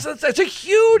boys. That's a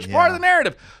huge part of the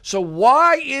narrative. So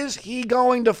why is he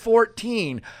going to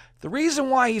 14? The reason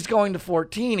why he's going to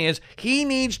 14 is he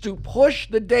needs to push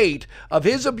the date of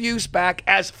his abuse back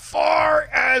as far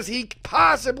as he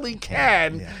possibly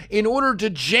can in order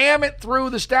to jam it through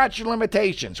the statute of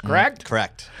limitations, correct?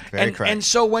 Correct. Very correct. And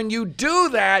so when you do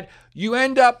that, you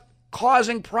end up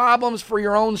causing problems for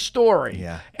your own story.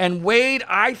 Yeah. And Wade,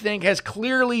 I think, has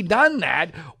clearly done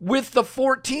that with the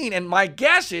 14. And my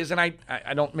guess is, and I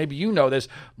don't, maybe you know this,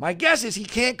 my guess is he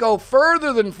can't go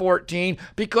further than 14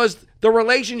 because the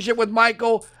relationship with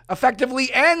Michael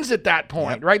effectively ends at that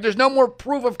point, right? There's no more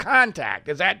proof of contact.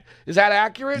 Is that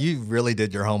accurate? You really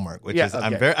did your homework, which is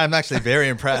I'm actually very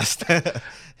impressed.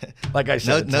 Like I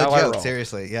said, no joke,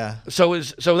 seriously, yeah. So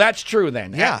that's true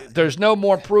then. Yeah. The's no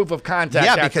more proof of contact.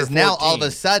 Yeah, because after 14. now all of a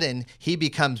sudden he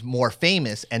becomes more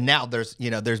famous, and now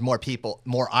there's more people,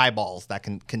 more eyeballs that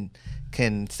can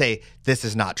say this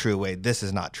is not true, Wade. This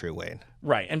is not true, Wade.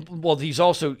 Right, and well, he's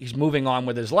moving on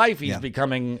with his life. He's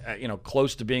becoming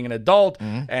close to being an adult,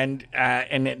 and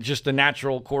just the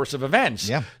natural course of events.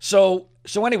 Yeah. So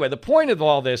anyway, the point of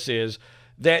all this is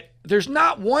that there's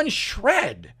not one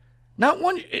shred. Not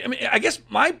one. I mean, I guess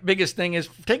my biggest thing is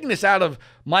taking this out of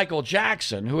Michael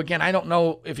Jackson, who, again, I don't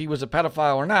know if he was a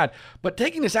pedophile or not, but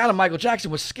taking this out of Michael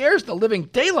Jackson, what scares the living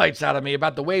daylights out of me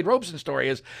about the Wade Robeson story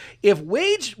is if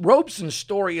Wade Robeson's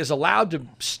story is allowed to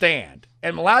stand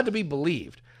and allowed to be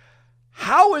believed,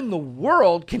 how in the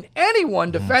world can anyone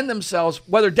defend themselves,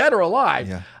 whether dead or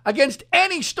alive, against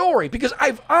any story? Because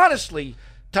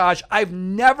Taj, I've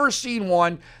never seen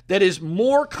one that is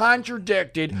more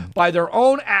contradicted by their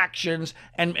own actions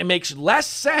and it makes less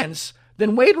sense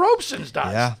than Wade Robeson's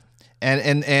does. Yeah.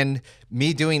 And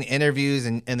me doing interviews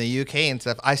in the UK and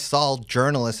stuff, I saw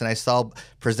journalists and I saw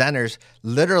presenters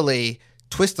literally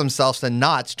twist themselves in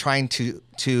knots trying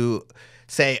to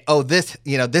say, oh, this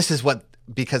is what,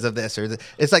 because of this, or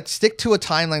it's like stick to a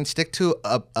timeline, stick to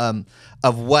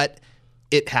of what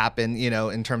it happened,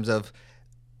 in terms of.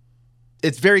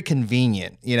 It's very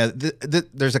convenient.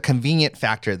 There's a convenient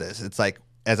factor to this. It's like,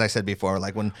 as I said before,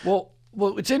 like when... Well,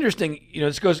 it's interesting.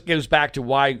 This goes back to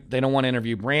why they don't want to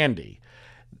interview Brandy.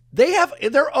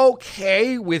 They're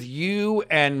okay with you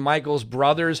and Michael's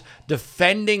brothers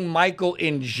defending Michael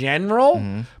in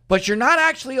general, but you're not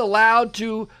actually allowed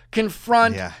to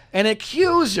confront an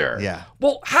accuser. Yeah.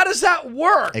 Well, how does that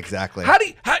work? Exactly.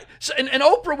 And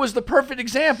Oprah was the perfect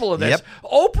example of this. Yep.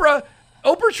 Oprah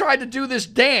Oprah tried to do this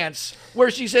dance where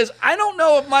she says, I don't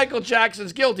know if Michael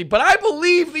Jackson's guilty, but I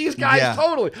believe these guys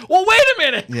totally. Well, wait a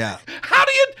minute. Yeah. How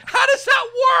does that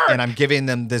work? And I'm giving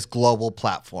them this global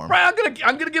platform. Right,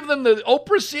 I'm gonna give them the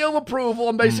Oprah seal of approval.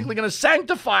 I'm basically gonna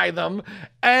sanctify them.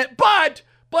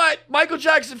 But Michael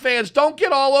Jackson fans, don't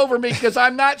get all over me because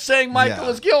I'm not saying Michael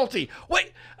is guilty.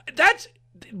 Wait,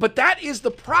 but that is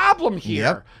the problem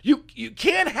here. Yep. You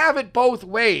can't have it both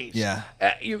ways. Yeah.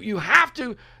 You have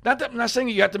to. I'm not saying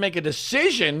that you have to make a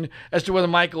decision as to whether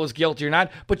Michael is guilty or not,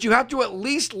 but you have to at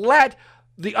least let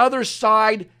the other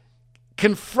side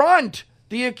confront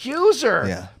the accuser.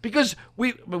 Yeah. Because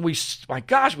we just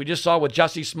saw with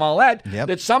Jussie Smollett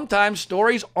that sometimes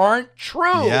stories aren't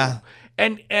true. Yeah.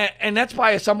 And that's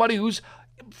by somebody who's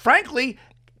frankly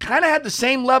kind of had the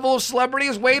same level of celebrity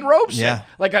as Wade Robeson. Yeah.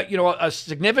 Like a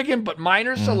significant but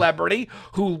minor celebrity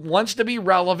who wants to be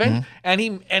relevant and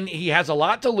he has a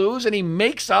lot to lose and he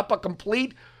makes up a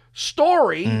complete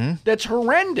story that's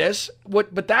horrendous,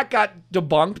 but that got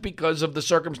debunked because of the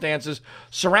circumstances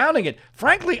surrounding it.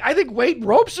 Frankly, I think Wade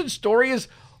Robeson's story is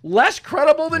less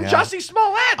credible than Jussie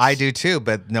Smollett's. I do too,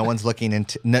 but no one's looking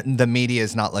into the media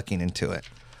is not looking into it.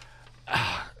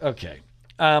 Okay.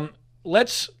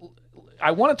 I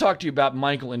want to talk to you about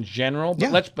Michael in general,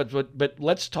 but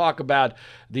let's talk about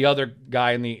the other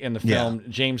guy in the film,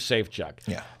 James Safechuck.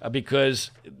 Yeah. Because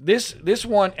this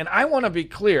one, and I want to be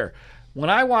clear, when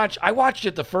I watched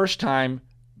it the first time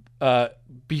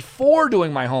before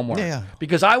doing my homework,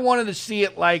 because I wanted to see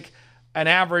it like an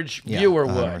average viewer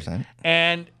 100%. Would,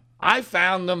 and I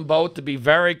found them both to be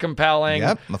very compelling.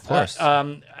 Yep, of course.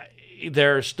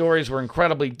 Their stories were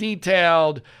incredibly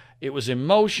detailed. It was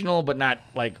emotional, but not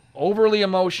like overly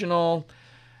emotional.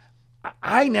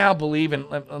 I now believe, and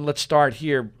let's start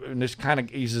here, and this kind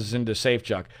of eases into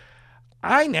Safechuck.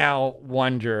 I now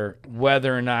wonder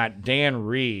whether or not Dan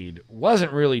Reed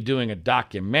wasn't really doing a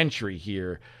documentary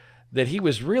here, that he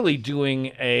was really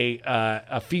doing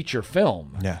a feature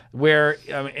film. Yeah. Where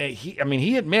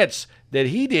he admits that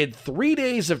he did 3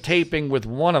 days of taping with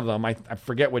one of them, I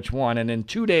forget which one, and then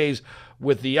 2 days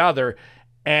with the other.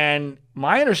 And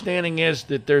my understanding is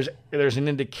that there's an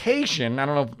indication, I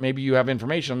don't know if maybe you have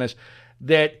information on this,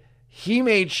 that he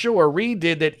made sure, Reed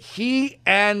did, that he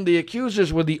and the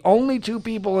accusers were the only two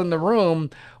people in the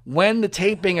room when the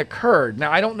taping occurred.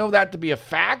 Now, I don't know that to be a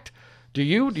fact. Do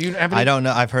you have any? I don't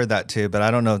know. I've heard that too, but I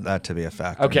don't know that to be a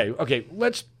fact. Okay.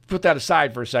 Let's put that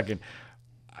aside for a second.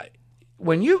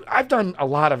 I've done a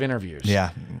lot of interviews. Yeah.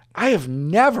 I have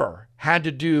never had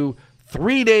to do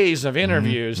 3 days of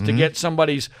interviews to get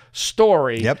somebody's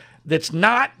story that's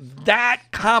not that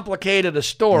complicated a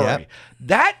story. Yep.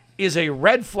 That is a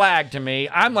red flag to me.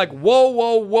 I'm like,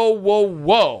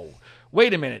 whoa.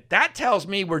 Wait a minute. That tells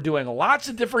me we're doing lots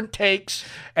of different takes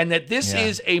and that this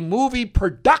is a movie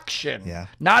production,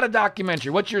 not a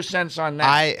documentary. What's your sense on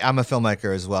that? I'm a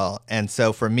filmmaker as well. And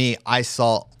so for me, I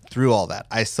saw through all that.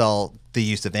 I saw the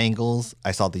use of angles.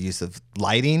 I saw the use of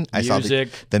lighting. I saw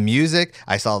the music.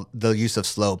 I saw the use of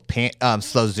slow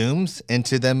zooms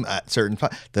into them at certain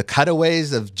the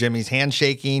cutaways of Jimmy's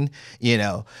handshaking.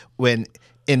 When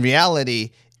in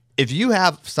reality, if you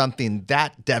have something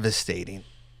that devastating,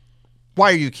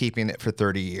 why are you keeping it for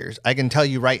 30 years? I can tell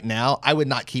you right now, I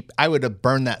would have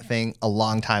burned that thing a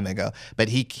long time ago. But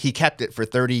he kept it for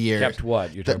 30 years. Kept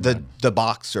what? The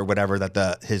box or whatever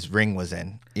that his ring was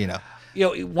in.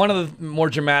 One of the more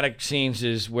dramatic scenes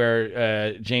is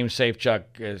where James Safechuck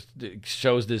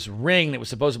shows this ring that was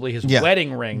supposedly his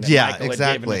wedding ring. That Michael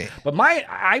exactly. Had given him. But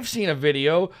I've seen a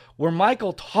video where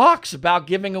Michael talks about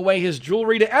giving away his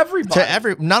jewelry to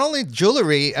everybody. Not only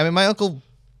jewelry. I mean, my uncle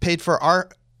paid for our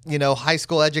high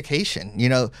school education.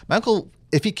 My uncle,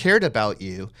 if he cared about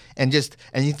you and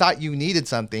you thought you needed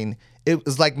something, it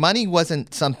was like money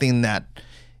wasn't something that.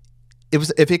 It was,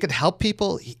 if it could help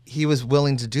people, he was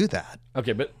willing to do that.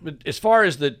 Okay, but as far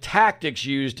as the tactics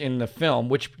used in the film,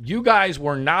 which you guys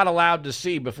were not allowed to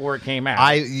see before it came out.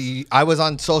 I was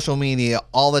on social media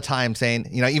all the time saying,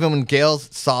 even when Gail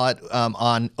saw it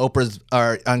on Oprah's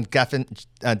or on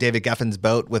David Geffen's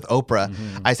boat with Oprah,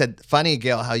 I said, funny,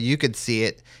 Gail, how you could see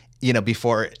it.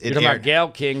 Before it You're talking about Gail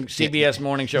King, CBS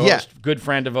morning show host, good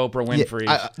friend of Oprah Winfrey.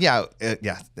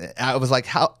 I was like,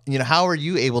 how are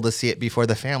you able to see it before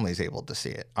the family's able to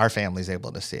see it? Our family's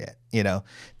able to see it,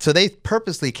 So they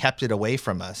purposely kept it away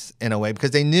from us in a way because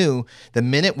they knew the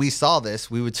minute we saw this,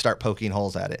 we would start poking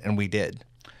holes at it, and we did.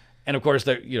 And of course,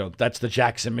 that's the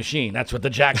Jackson Machine. That's what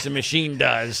the Jackson Machine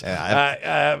does.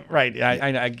 Right.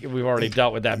 We've already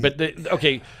dealt with that. But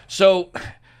so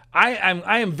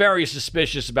I am very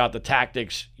suspicious about the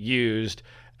tactics used.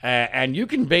 and you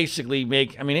can basically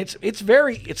make. I mean,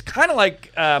 it's kind of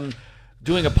like.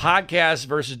 Doing a podcast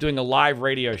versus doing a live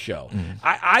radio show.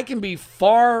 I can be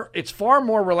it's far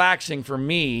more relaxing for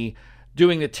me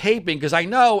doing the taping because I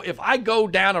know if I go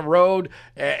down a road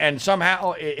and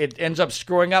somehow it ends up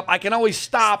screwing up, I can always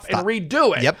stop. And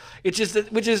redo it. Yep. It's just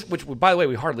which by the way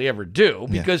we hardly ever do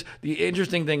because the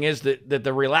interesting thing is that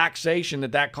the relaxation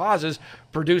that causes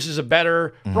produces a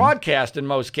better broadcast in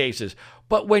most cases.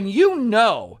 But when you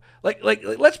know, like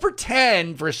let's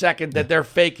pretend for a second that they're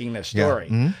faking this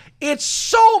story. It's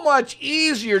so much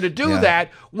easier to do that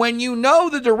when you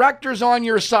know the director's on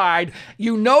your side,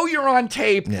 you know you're on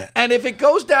tape, and if it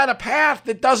goes down a path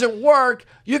that doesn't work,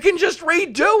 you can just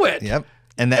redo it. Yep.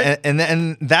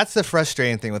 And that's the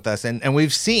frustrating thing with us. And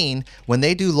we've seen when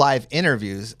they do live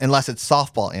interviews, unless it's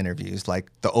softball interviews like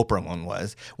the Oprah one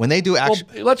was, when they do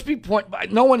actually... Well,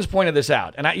 no one's pointed this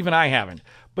out, and even I haven't.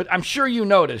 But I'm sure you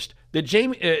noticed that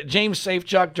James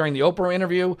Safechuck during the Oprah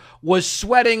interview was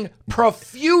sweating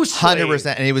profusely.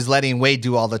 100%. And he was letting Wade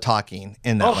do all the talking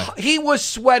in that one. He was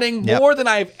sweating more than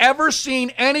I've ever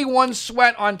seen anyone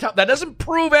sweat on top. That doesn't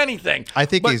prove anything. I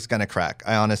think he's going to crack.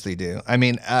 I honestly do. I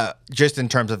mean, just in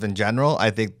terms of in general,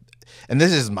 I think, and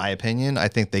this is my opinion, I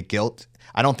think the guilt,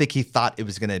 I don't think he thought it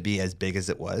was going to be as big as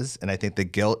it was. And I think the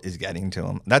guilt is getting to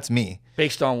him. That's me.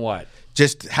 Based on what?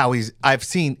 Just how I've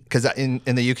seen, because in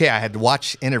the UK, I had to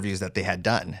watch interviews that they had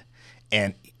done.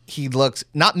 And he looks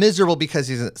not miserable because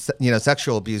he's a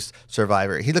sexual abuse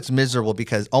survivor. He looks miserable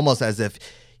because almost as if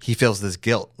he feels this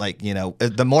guilt. Like,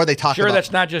 the more they talk about... Sure,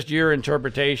 that's not just your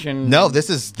interpretation. No, this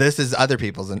is other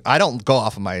people's. And I don't go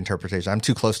off of my interpretation. I'm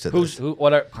too close to this.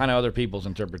 What are kind of other people's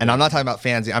interpretation? And I'm not talking about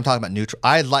fans. I'm talking about neutral.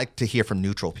 I like to hear from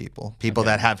neutral people. People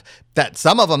that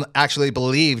some of them actually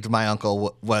believed my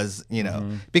uncle was,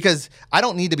 because I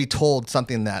don't need to be told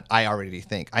something that I already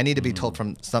think. I need to be told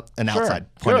from an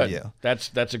outside point of view.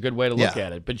 That's a good way to look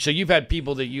at it. But so you've had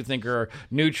people that you think are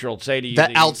neutral say to you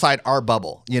that outside our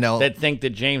bubble, that think that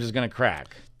James is going to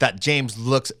crack. That James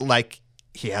looks like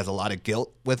he has a lot of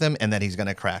guilt with him, and that he's going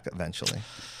to crack eventually.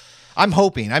 I'm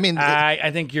hoping. I mean,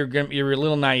 I think you're a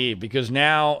little naive because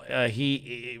now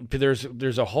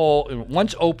there's a whole.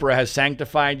 Once Oprah has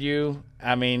sanctified you,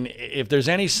 I mean, if there's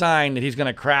any sign that he's going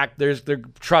to crack,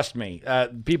 trust me,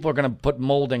 people are going to put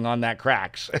molding on that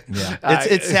cracks. Yeah,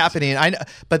 it's happening. I know,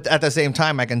 but at the same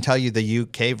time, I can tell you the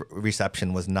UK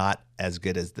reception was not as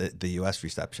good as the US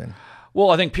reception. Well,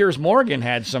 I think Piers Morgan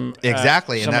had some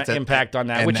exactly, some and that's impact on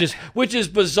that, which is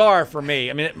bizarre for me.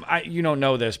 I mean, you don't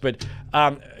know this, but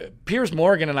Piers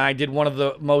Morgan and I did one of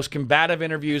the most combative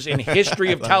interviews in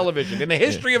history of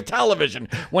television,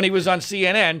 when he was on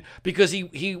CNN, because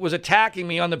he was attacking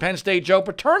me on the Penn State Joe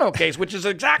Paterno case, which is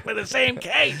exactly the same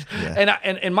case. Yeah.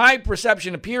 And my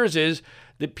perception of Piers is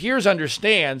that Piers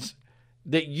understands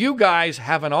that you guys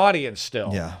have an audience still.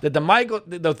 Yeah. That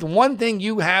the one thing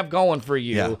you have going for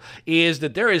you is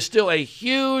that there is still a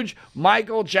huge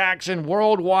Michael Jackson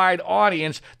worldwide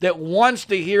audience that wants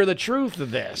to hear the truth of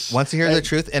this. Wants to hear the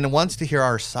truth and wants to hear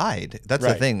our side. That's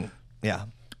the thing. Yeah.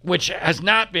 Which has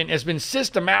been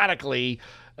systematically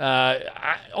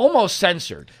almost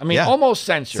censored. I mean, almost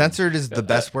censored. Censored is the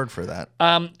best word for that.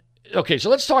 Okay, so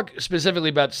let's talk specifically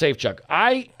about Safechuck.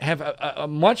 I have a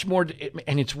much more,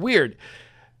 and it's weird.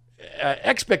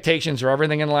 Expectations are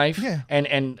everything in life,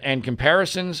 and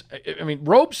comparisons. I mean,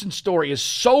 Robeson's story is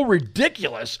so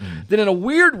ridiculous that in a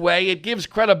weird way it gives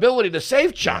credibility to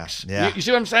Safechuck's. Yeah. You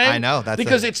see what I'm saying? I know.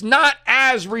 Because it's not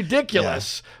as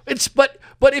ridiculous. Yeah.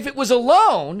 But if it was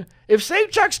alone, if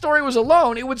Safechuck's story was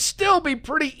alone, it would still be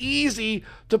pretty easy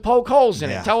to poke holes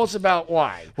in it. Tell us about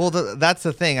why. Well, that's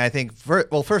the thing. I think.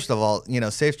 First of all,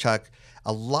 Safechuck,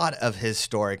 a lot of his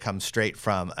story comes straight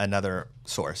from another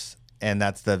source. And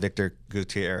that's the Victor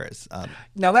Gutierrez.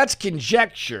 Now that's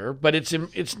conjecture, but it's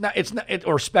not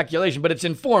or speculation, but it's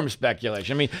informed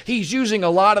speculation. I mean, he's using a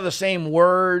lot of the same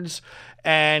words,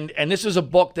 and this is a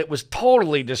book that was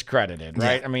totally discredited,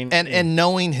 right? Yeah. I mean, and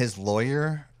knowing his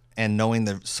lawyer and knowing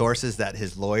the sources that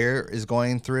his lawyer is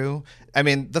going through. I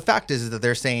mean, the fact is that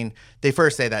they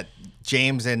first say that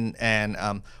James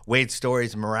and Wade's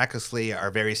stories miraculously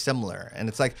are very similar. And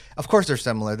it's like, of course they're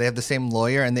similar. They have the same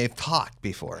lawyer and they've talked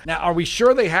before. Now, are we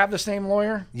sure they have the same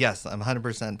lawyer? Yes, I'm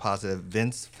 100% positive.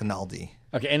 Vince Finaldi.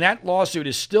 Okay, and that lawsuit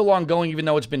is still ongoing even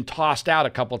though it's been tossed out a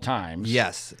couple times.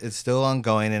 Yes, it's still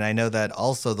ongoing. And I know that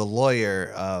also the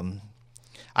lawyer,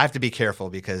 I have to be careful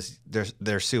because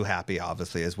they're sue happy,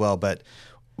 obviously, as well. But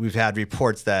we've had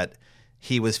reports that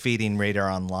he was feeding Radar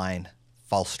Online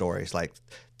false stories, like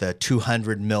the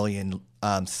 200 million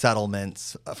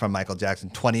settlements from Michael Jackson,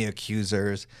 20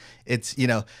 accusers. It's,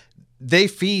 they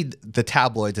feed the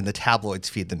tabloids, and the tabloids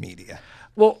feed the media.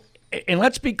 Well, and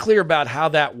let's be clear about how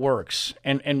that works.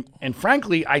 And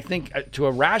frankly, I think to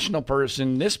a rational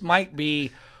person, this might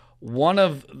be one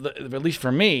of the, at least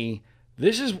for me,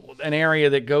 this is an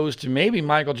area that goes to maybe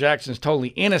Michael Jackson's totally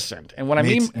innocent. And what I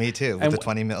mean, me too, with the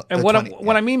 20 mil. And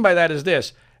what I mean by that is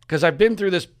this, because I've been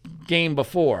through this game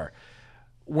before.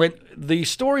 When the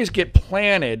stories get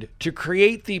planted to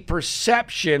create the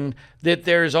perception that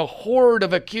there's a horde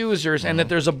of accusers and that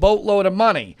there's a boatload of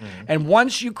money. And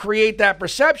once you create that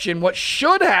perception, what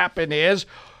should happen is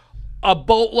a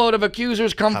boatload of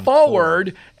accusers come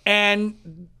forward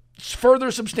and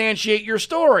further substantiate your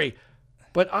story.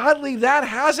 But oddly, that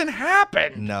hasn't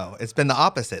happened. No, it's been the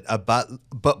opposite. A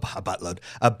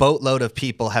boatload of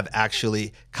people have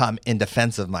actually come in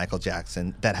defense of Michael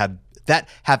Jackson that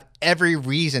have every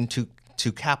reason to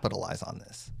capitalize on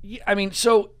this. I mean,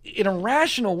 so in a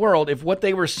rational world, if what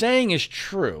they were saying is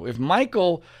true, if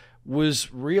Michael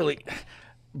was really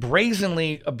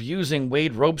brazenly abusing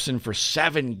Wade Robeson for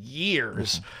 7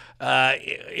 years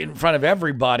in front of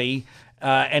everybody,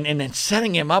 and then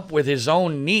setting him up with his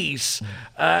own niece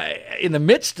in the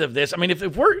midst of this, I mean,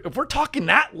 if we're talking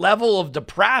that level of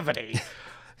depravity,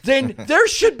 then there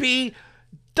should be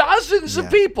dozens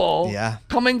of people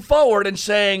coming forward and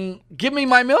saying, give me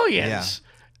my millions. Yeah.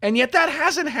 And yet that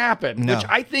hasn't happened, No. which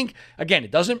I think, again,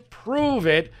 it doesn't prove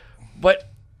it,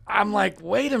 but I'm like,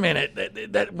 wait a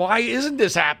minute, that why isn't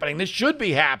this happening? This should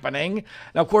be happening.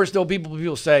 Now, of course, there'll be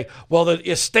people say, well, the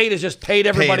estate has just paid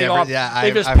everybody off. Yeah,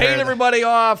 They've just I've paid heard everybody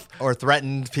off. Or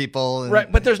threatened people.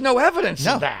 Right, but there's no evidence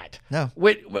of that. No.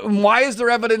 Why is there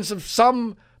evidence of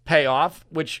some payoff,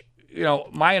 which, you know,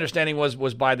 my understanding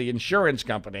was by the insurance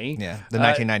company. Yeah, the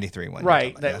 1993 one.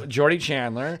 Right, Jordy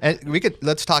Chandler. And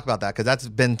let's talk about that, because that's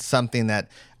been something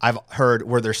that I've heard,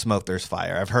 where there's smoke, there's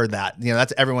fire. I've heard that. You know,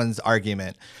 that's everyone's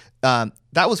argument.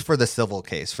 That was for the civil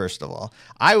case, first of all.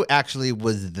 I actually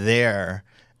was there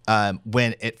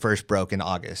when it first broke in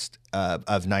August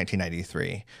of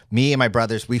 1993. Me and my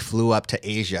brothers, we flew up to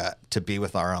Asia to be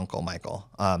with our uncle Michael.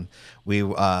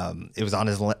 It was on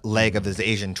his leg of his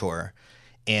Asian tour.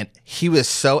 And he was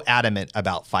so adamant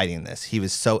about fighting this. He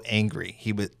was so angry.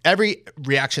 Every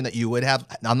reaction that you would have,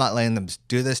 I'm not letting them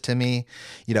do this to me.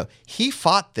 You know, he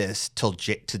fought this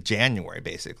to January,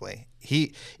 basically.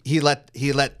 He let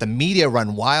the media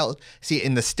run wild. See,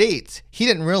 in the States, he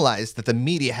didn't realize that the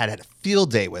media had a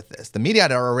field day with this. The media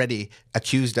had already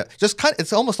accused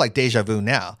it's almost like deja vu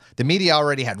now. The media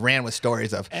already had ran with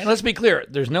stories of. And let's be clear,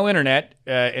 there's no internet.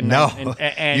 And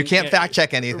you can't fact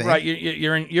check anything. Right,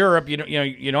 you're in Europe. You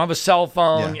don't have a cell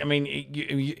phone. Yeah. I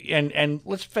mean, and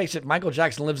let's face it, Michael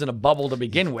Jackson lives in a bubble to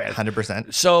begin with.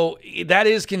 100%. So that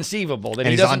is conceivable. That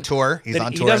and he's on tour. He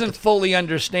doesn't fully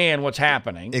understand what's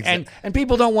happening. Exactly. And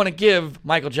people don't want to give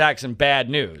Michael Jackson bad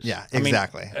news. Yeah,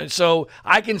 exactly. I mean, so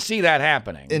I can see that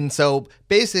happening. And so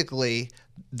basically,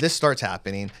 this starts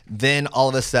happening. Then all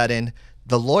of a sudden,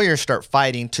 the lawyers start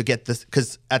fighting to get this,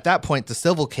 because at that point, the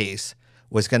civil case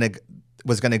was gonna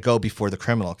go before the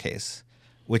criminal case,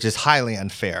 which is highly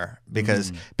unfair,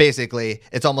 because basically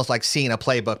it's almost like seeing a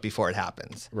playbook before it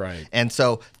happens. Right. And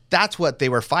so that's what they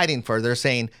were fighting for. They're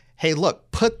saying, hey,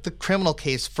 look, put the criminal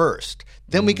case first.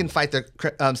 Then we can fight the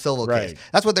civil case.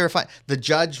 That's what they were fighting. The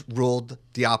judge ruled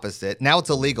the opposite. Now it's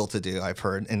illegal to do, I've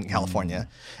heard, in California.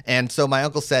 And so my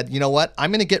uncle said, you know what?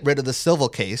 I'm going to get rid of the civil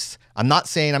case. I'm not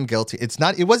saying I'm guilty. It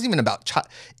wasn't even about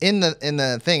in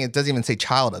the thing. It doesn't even say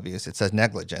child abuse. It says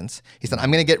negligence. He said, I'm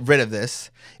going to get rid of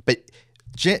this. But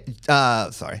he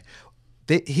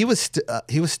was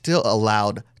still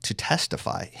allowed to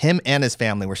testify. Him and his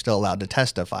family were still allowed to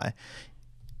testify.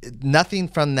 Nothing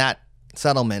from that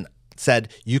settlement said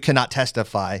you cannot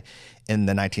testify in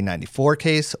the 1994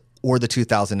 case or the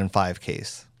 2005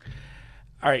 case.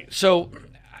 All right, so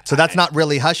that's not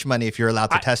really hush money if you're allowed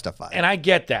to testify. And I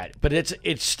get that, but it's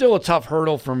still a tough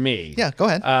hurdle for me. Yeah, go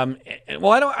ahead.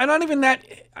 Well, I'm not even that.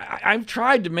 I've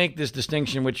tried to make this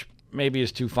distinction, which maybe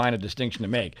is too fine a distinction to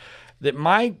make, that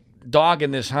my dog in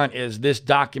this hunt is this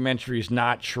documentary is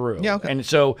not true. Yeah, okay. And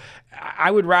so I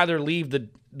would rather leave the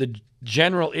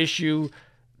general issue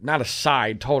not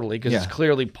aside totally, because it's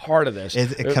clearly part of this.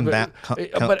 And then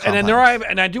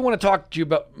I do want to talk to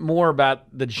you more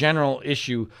about the general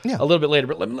issue a little bit later.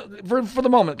 But for the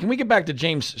moment, can we get back to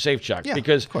James Safechuck? Yeah,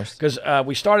 because of course. Because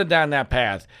we started down that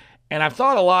path, and I've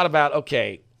thought a lot about,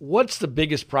 okay, what's the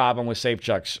biggest problem with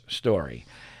Safechuck's story?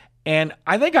 And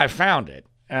I think I found it.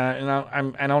 And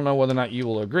I don't know whether or not you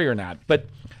will agree or not, but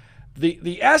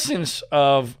the essence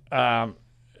of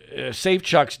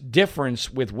Safechuck's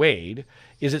difference with Wade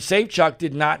is that Safechuck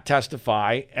did not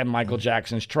testify at Michael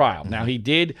Jackson's trial. Now, he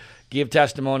did give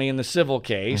testimony in the civil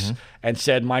case and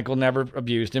said Michael never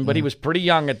abused him, but he was pretty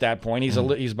young at that point.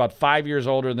 He's about 5 years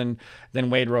older than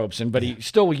Wade Robeson, but he's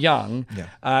still young,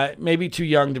 maybe too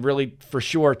young to really for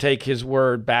sure take his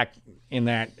word back in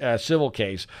that civil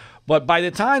case. But by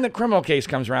the time the criminal case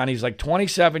comes around, he's like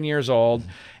 27 years old.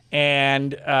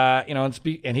 And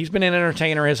and he's been an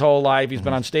entertainer his whole life. He's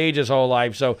been on stage his whole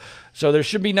life. So there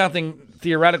should be nothing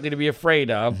theoretically to be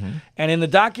afraid of. And in the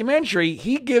documentary,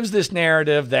 he gives this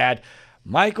narrative that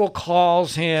Michael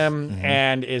calls him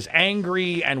and is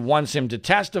angry and wants him to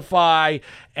testify.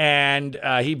 And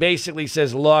he basically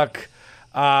says, "Look,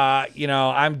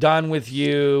 I'm done with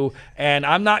you, and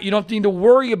you don't need to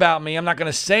worry about me. I'm not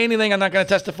going to say anything. I'm not going to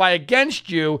testify against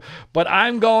you, but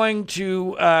I'm going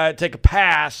to take a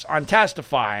pass on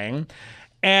testifying."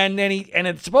 And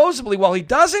then supposedly, while he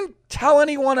doesn't tell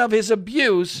anyone of his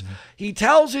abuse, he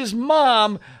tells his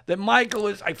mom that Michael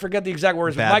is, I forget the exact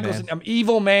words, but Michael's an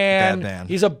evil man. Bad man.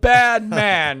 He's a bad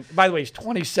man. By the way, he's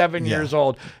 27 years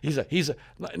old. It's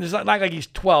not like he's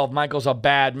 12. Michael's a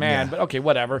bad man, but okay,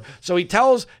 whatever. So he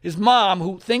tells his mom,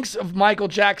 who thinks of Michael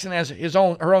Jackson as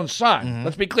her own son.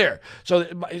 Let's be clear. So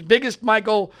his biggest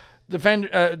Michael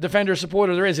defender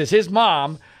supporter there is his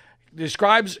mom.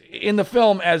 Describes in the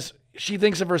film as she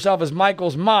thinks of herself as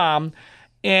Michael's mom,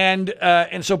 and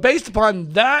so based upon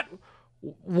that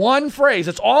one phrase,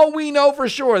 that's all we know for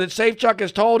sure that Safechuck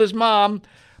has told his mom.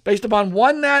 Based upon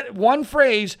one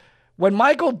phrase, when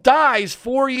Michael dies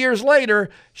 4 years later,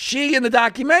 she in the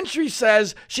documentary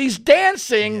says she's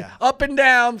dancing up and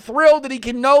down, thrilled that he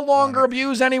can no longer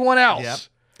abuse anyone else.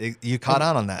 Yep. You caught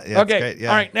on that. Yeah, okay. Great. Yeah.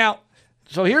 All right. Now,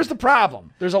 so here's the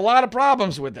problem. There's a lot of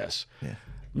problems with this. Yeah.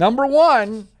 Number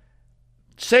one,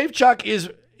 Safechuck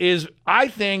is, I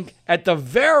think, at the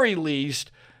very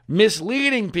least,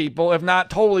 misleading people, if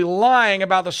not totally lying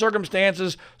about the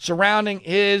circumstances surrounding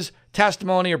his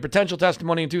testimony or potential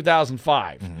testimony in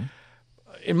 2005.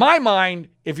 In my mind,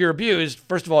 if you're abused,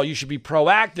 first of all, you should be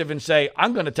proactive and say,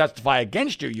 "I'm going to testify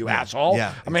against you, you asshole."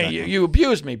 Yeah, I mean, exactly. you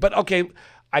abused me. But okay,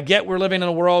 I get we're living in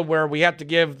a world where we have to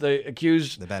give the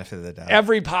accused the benefit of the doubt.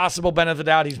 Every possible benefit of the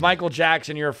doubt. He's Michael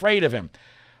Jackson. You're afraid of him.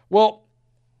 Well,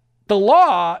 the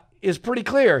law is pretty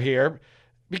clear here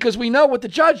because we know what the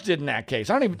judge did in that case.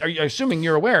 Are you assuming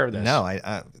you're aware of this? No,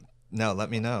 no, let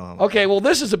me know. Okay, well,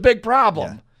 this is a big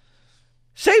problem.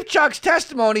 Safechuck's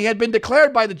testimony had been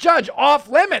declared by the judge off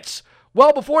limits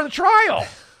well before the trial.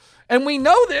 And we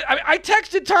know that. I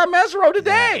texted Tom Mesereau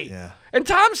today. And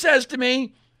Tom says to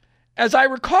me, as I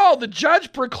recall, the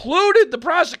judge precluded the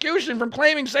prosecution from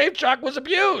claiming Safechuck was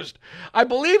abused. I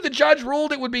believe the judge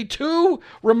ruled it would be too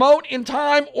remote in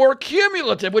time or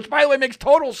cumulative, which, by the way, makes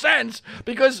total sense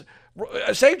because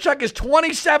Safechuck is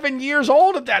 27 years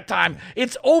old at that time.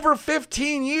 It's over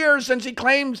 15 years since he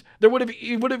claims he would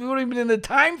have been in the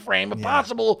time frame of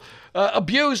possible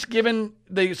abuse given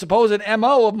the supposed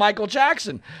MO of Michael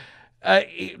Jackson.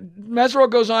 Mesereau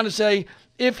goes on to say,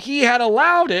 if he had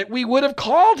allowed it, we would have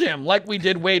called him like we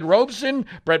did Wade Robeson,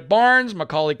 Brett Barnes,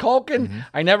 Macaulay Culkin.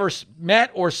 I never met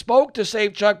or spoke to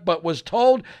Safechuck, but was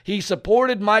told he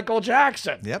supported Michael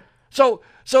Jackson. Yep. So,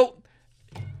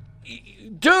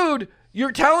 dude,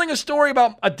 you're telling a story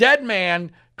about a dead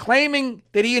man claiming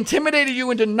that he intimidated you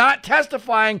into not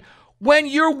testifying when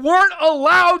you weren't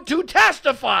allowed to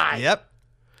testify. Yep.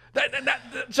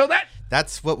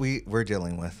 That's what we're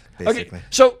dealing with, basically. Okay,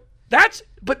 so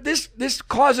but this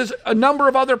causes a number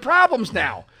of other problems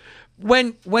now.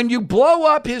 When you blow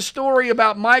up his story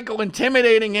about Michael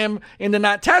intimidating him into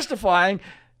not testifying,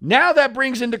 now that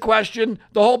brings into question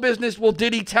the whole business. Well,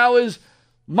 did he tell his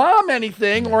mom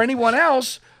anything or anyone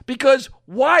else? Because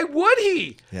why would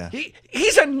he? Yeah.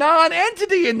 He's a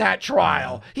non-entity in that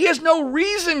trial. He has no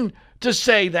reason to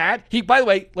say that. By the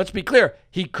way, let's be clear.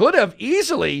 He could have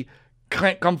easily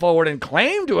come forward and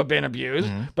claim to have been abused,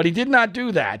 but he did not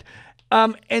do that.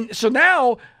 And so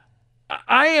now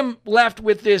I am left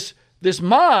with this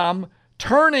mom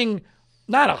turning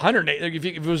not 180. If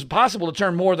it was possible to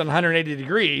turn more than 180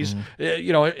 degrees,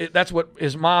 that's what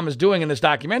his mom is doing in this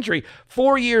documentary.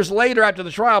 4 years later, after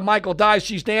the trial, Michael dies.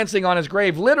 She's dancing on his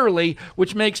grave, literally,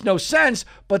 which makes no sense.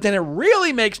 But then it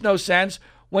really makes no sense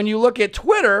when you look at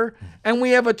Twitter and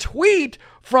we have a tweet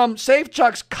from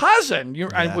Safechuck's cousin,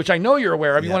 which I know you're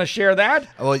aware of. You want to share that?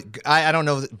 Well, I don't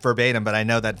know verbatim, but I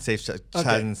know that Safechuck's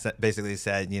cousin basically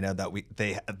said,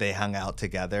 that they hung out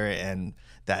together, and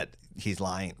that he's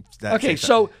lying. Okay,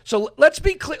 so let's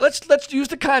be clear. Let's use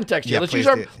the context here.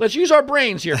 Yeah, Let's use our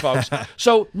brains here, folks.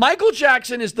 So Michael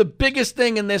Jackson is the biggest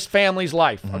thing in this family's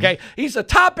life. Okay, he's a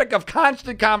topic of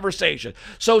constant conversation.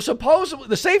 So suppose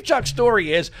the Safechuck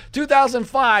story is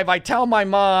 2005. I tell my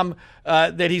mom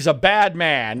that he's a bad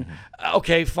man.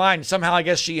 Okay, fine. Somehow I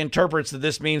guess she interprets that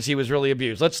this means he was really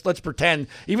abused. Let's pretend,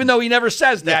 even though he never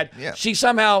says that, she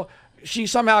somehow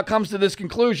comes to this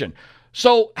conclusion.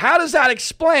 So how does that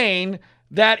explain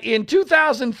that in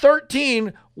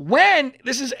 2013, when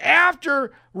this is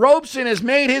after Robeson has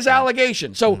made his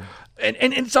allegation? So, and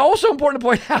it's also important to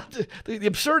point out the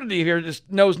absurdity here just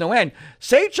knows no end.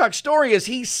 Safechuck's story is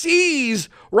he sees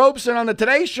Robeson on the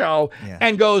Today Show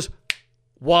and goes,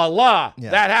 voila,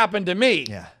 that happened to me.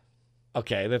 Yeah.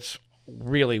 Okay, that's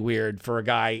really weird for a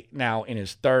guy now in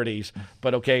his 30s,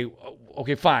 but okay,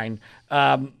 fine.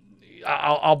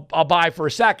 I'll buy for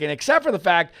a second, except for the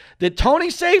fact that Tony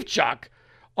Safechuck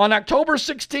on October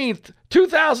 16th,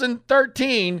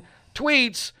 2013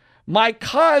 tweets, "My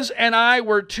cuz and I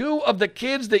were two of the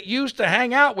kids that used to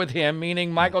hang out with him,"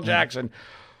 meaning Michael Jackson.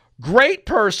 "Great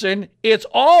person. It's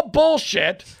all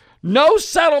bullshit. No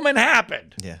settlement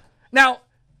happened." Yeah. Now,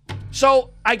 so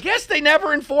I guess they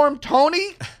never informed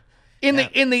Tony in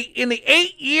the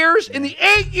 8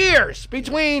 years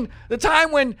between the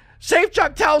time when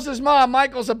Safechuck tells his mom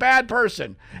Michael's a bad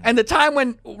person and the time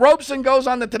when Robeson goes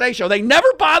on the Today Show. They never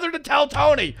bothered to tell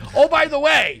Tony, oh, by the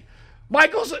way,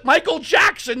 Michael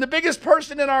Jackson, the biggest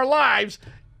person in our lives,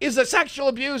 is a sexual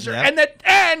abuser, and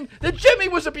that Jimmy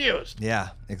was abused. Yeah,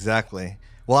 exactly.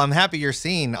 Well, I'm happy you're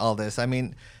seeing all this. I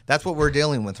mean, that's what we're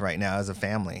dealing with right now as a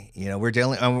family. You know,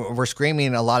 we're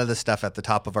screaming a lot of this stuff at the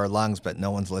top of our lungs, but no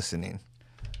one's listening.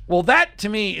 Well, that to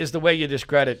me is the way you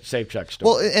discredit Safechuck's story.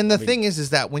 Well, and the thing is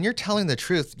that when you're telling the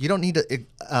truth, you don't need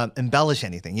to embellish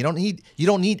anything. You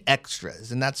don't need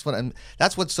extras, and that's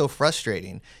what's so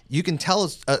frustrating. You can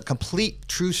tell a complete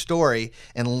true story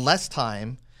in less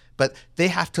time, but they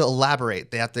have to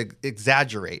elaborate. They have to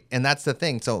exaggerate, and that's the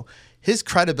thing. So his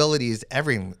credibility is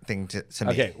everything to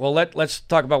me. Okay, well, let's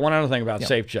talk about one other thing about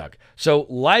Safechuck. So,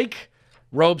 like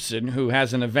Robeson, who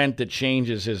has an event that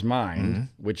changes his mind,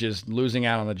 which is losing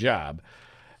out on the job.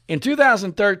 In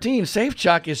 2013,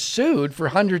 Safechuck is sued for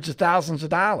hundreds of thousands of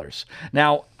dollars.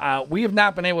 Now, we have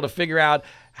not been able to figure out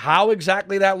how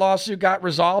exactly that lawsuit got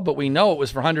resolved, but we know it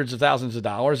was for hundreds of thousands of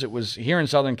dollars. It was here in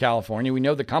Southern California. We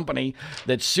know the company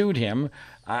that sued him.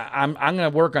 I'm going to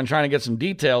work on trying to get some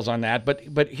details on that.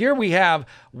 But here we have,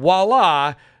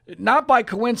 voila, not by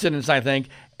coincidence, I think,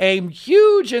 a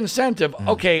huge incentive.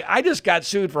 Okay, I just got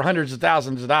sued for hundreds of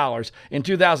thousands of dollars in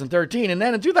 2013. And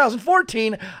then in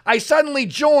 2014, I suddenly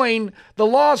joined the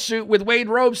lawsuit with Wade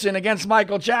Robeson against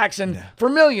Michael Jackson for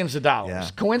millions of dollars. Yeah.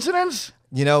 Coincidence?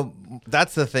 You know,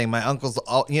 that's the thing. My uncles,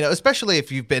 especially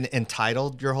if you've been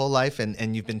entitled your whole life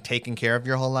and you've been taken care of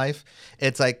your whole life,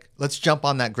 it's like, let's jump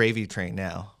on that gravy train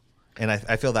now. And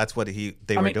I feel that's what they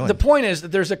were doing. The point is that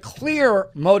there's a clear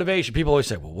motivation. People always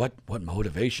say, well, what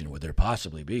motivation would there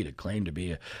possibly be to claim to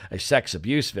be a sex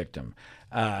abuse victim,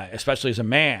 especially as a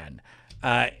man?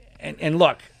 And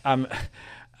look,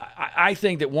 I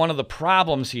think that one of the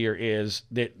problems here is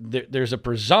that there's a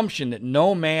presumption that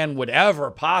no man would ever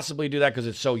possibly do that because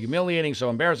it's so humiliating, so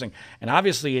embarrassing. And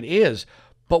obviously it is.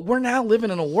 But we're now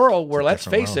living in a world where, let's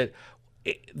face it,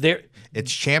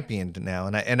 it's championed now,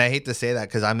 and I hate to say that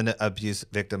because I'm an abuse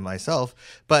victim myself,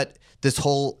 but this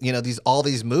whole, all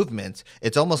these movements,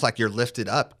 it's almost like you're lifted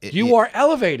up. You are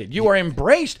elevated. You are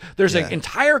embraced. There's an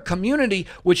entire community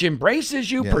which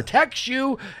embraces you, protects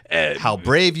you. How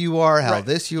brave you are, how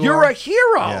this you are. You're a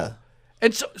hero. Yeah.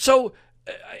 And so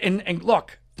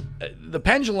look, the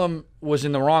pendulum was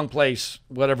in the wrong place,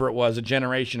 whatever it was, a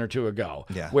generation or two ago,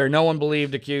 where no one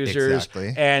believed accusers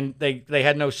and they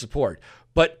had no support.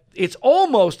 But it's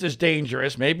almost as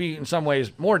dangerous, maybe in some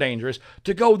ways more dangerous,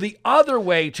 to go the other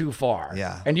way too far.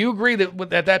 Yeah. And you agree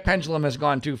that pendulum has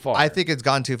gone too far? I think it's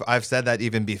gone too far. I've said that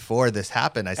even before this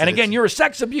happened. And again, you're a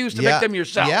sex abuse victim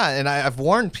yourself. Yeah, and I've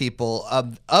warned people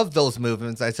of those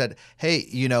movements. I said, hey,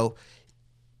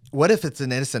 what if it's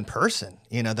an innocent person,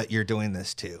 that you're doing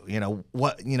this to?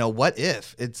 What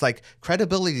if? It's like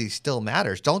credibility still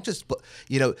matters. Don't just,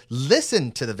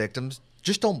 listen to the victims.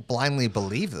 Just don't blindly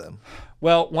believe them.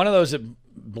 Well, one of those that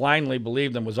blindly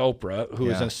believed them was Oprah,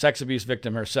 who is a sex abuse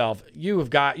victim herself. You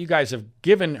guys have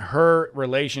given her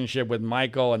relationship with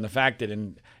Michael and the fact that I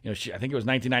think it was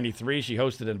 1993, she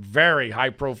hosted a very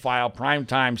high-profile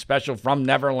primetime special from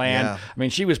Neverland. Yeah. I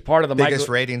mean, she was part of the biggest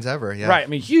ratings ever. Yeah. Right. I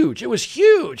mean, huge. It was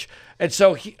huge. And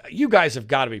so you guys have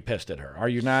got to be pissed at her, are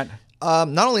you not?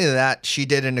 Not only that, she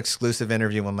did an exclusive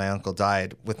interview when my uncle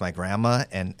died with my grandma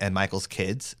and Michael's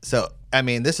kids. So, I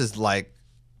mean, this is like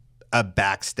a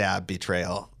backstab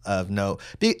betrayal of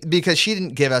because she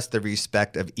didn't give us the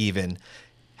respect of even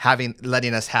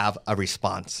letting us have a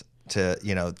response to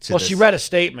Well, she read a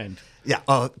statement. Yeah.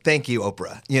 Oh, thank you,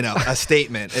 Oprah. A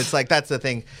statement. It's like, that's the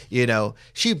thing,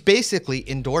 she basically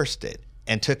endorsed it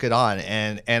and took it on.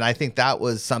 And I think that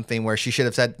was something where she should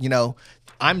have said,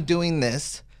 I'm doing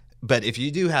this, but if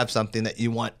you do have something that you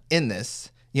want in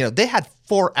this, they had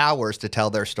 4 hours to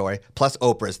tell their story, plus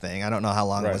Oprah's thing. I don't know how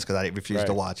long it was because I refused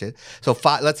to watch it. So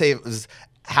let's say it was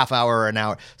half hour or an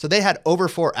hour. So they had over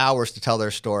 4 hours to tell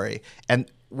their story. And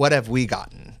what have we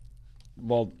gotten?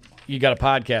 Well, you got a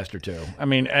podcast or two. I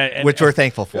mean, which we're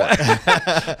thankful for.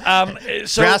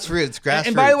 Grassroots.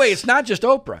 And by the way, it's not just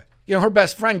Oprah. Her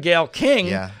best friend, Gayle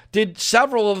King, did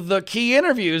several of the key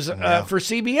interviews for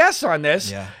CBS on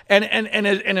this. Yeah.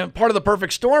 And part of the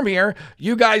perfect storm here,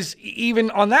 you guys,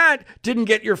 even on that, didn't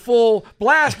get your full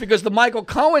blast because the Michael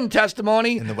Cohen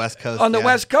testimony in the West Coast, on the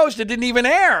West Coast, it didn't even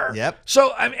air. Yep.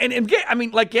 So,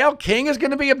 like Gayle King is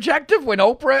going to be objective when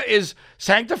Oprah is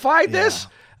sanctified this.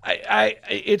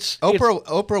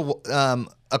 Oprah,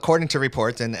 according to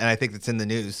reports, and I think it's in the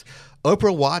news,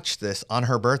 Oprah watched this on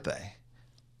her birthday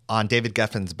on David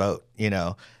Geffen's boat.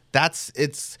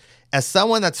 It's as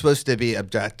someone that's supposed to be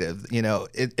objective,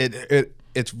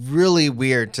 it's really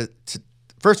weird to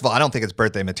first of all, I don't think it's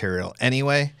birthday material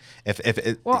anyway.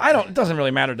 It doesn't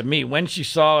really matter to me when she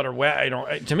saw it or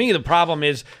when. To me, the problem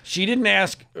is she didn't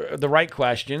ask the right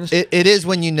questions. It is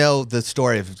when you know the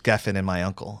story of Geffen and my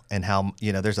uncle and how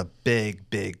there's a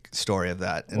big story of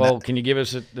that. And can you give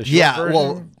us the short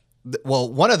version? Well,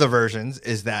 one of the versions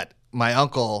is that my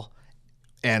uncle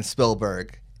and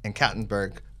Spielberg and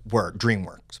Katzenberg were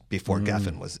DreamWorks before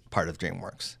Geffen was part of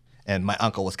DreamWorks, and my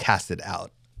uncle was casted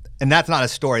out. And that's not a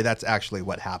story. That's actually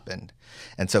what happened.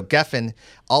 And so Branca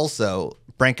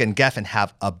and Geffen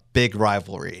have a big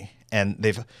rivalry. And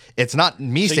it's not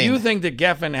me saying. So you think that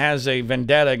Geffen has a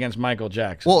vendetta against Michael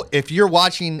Jackson? Well, if you're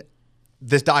watching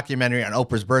this documentary on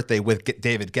Oprah's birthday with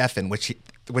David Geffen, which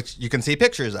you can see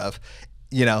pictures of,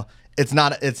 it's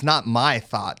not my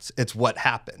thoughts. It's what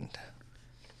happened.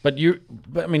 But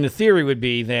the theory would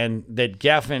be then that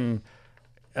Geffen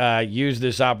used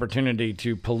this opportunity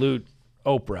to pollute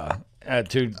Oprah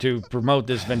to promote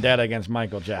this vendetta against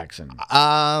Michael Jackson.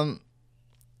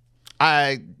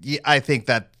 I think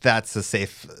that's a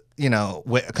safe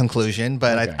conclusion,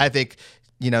 but okay. I think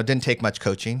didn't take much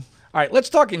coaching. All right, let's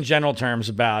talk in general terms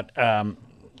about some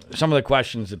of the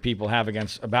questions that people have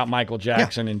about Michael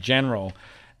Jackson in general.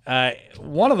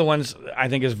 One of the ones I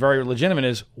think is very legitimate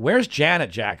is, where's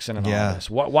Janet Jackson in all this?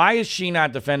 Why is she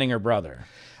not defending her brother?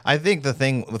 I think the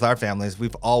thing with our family is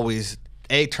we've always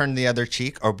turned the other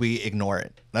cheek or we ignore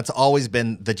it. That's always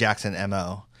been the Jackson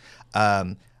MO.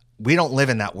 We don't live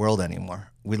in that world anymore.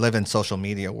 We live in social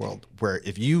media world where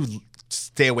if you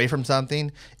stay away from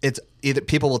something, it's either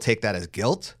people will take that as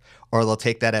guilt or they'll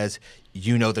take that as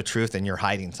the truth and you're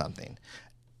hiding something.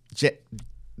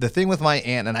 The thing with my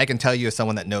aunt, and I can tell you as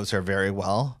someone that knows her very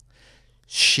well,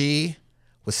 she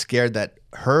was scared that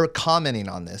her commenting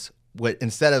on this would,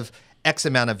 instead of X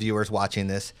amount of viewers watching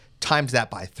this, times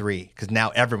that by 3, because now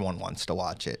everyone wants to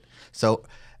watch it. So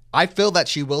I feel that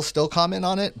she will still comment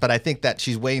on it, but I think that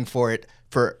she's waiting for it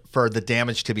for the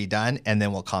damage to be done, and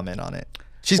then we'll comment on it.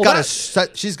 She's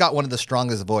got one of the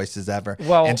strongest voices ever,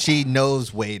 and she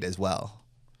knows Wade as well.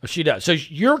 She does. So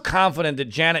you're confident that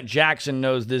Janet Jackson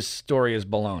knows this story is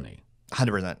baloney?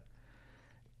 100%.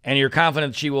 And you're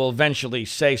confident she will eventually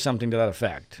say something to that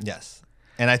effect? Yes.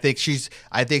 And I think she's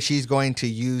going to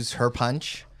use her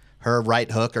punch, her right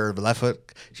hook or left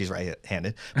hook. She's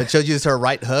right-handed, but she'll use her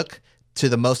right hook to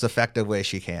the most effective way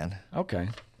she can. Okay.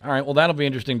 All right. Well, that'll be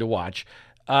interesting to watch.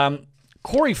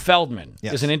 Corey Feldman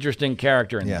is an interesting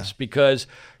character in this because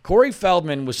Corey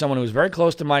Feldman was someone who was very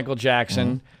close to Michael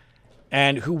Jackson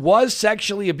and who was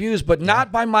sexually abused, but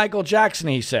not by Michael Jackson,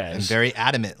 he says. And very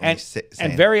adamantly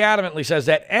and very adamantly says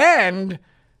that, and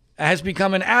has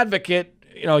become an advocate,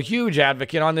 a huge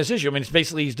advocate on this issue. I mean, it's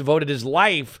basically he's devoted his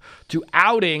life to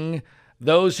outing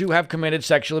those who have committed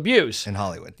sexual abuse. In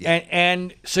Hollywood,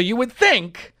 And so you would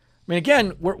think, I mean,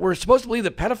 again, we're supposed to believe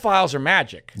that pedophiles are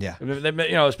magic. Yeah.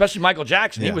 Especially Michael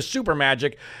Jackson. He was super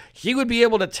magic. He would be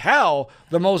able to tell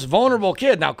the most vulnerable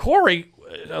kid. Now, Corey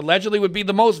allegedly would be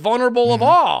the most vulnerable of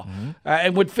all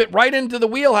and would fit right into the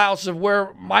wheelhouse of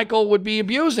where Michael would be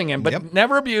abusing him, but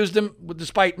never abused him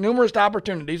despite numerous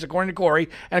opportunities, according to Corey.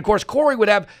 And, of course, Corey would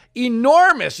have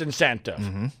enormous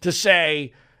incentive to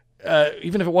say,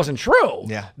 even if it wasn't true,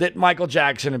 that Michael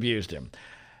Jackson abused him.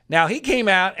 Now, he came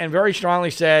out and very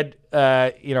strongly said,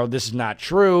 this is not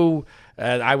true.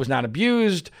 I was not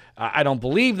abused. I don't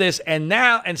believe this.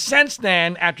 And since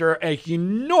then, after a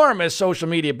enormous social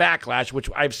media backlash, which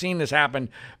I've seen this happen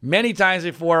many times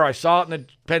before, I saw it in the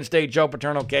Penn State Joe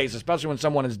Paterno case, especially when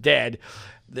someone is dead.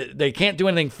 They can't do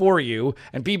anything for you,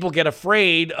 and people get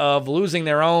afraid of losing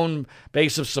their own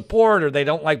base of support, or they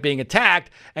don't like being attacked.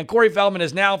 And Corey Feldman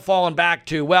has now fallen back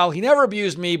to, well, he never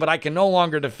abused me, but I can no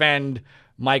longer defend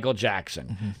Michael Jackson.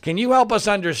 Mm-hmm. Can you help us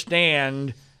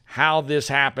understand how this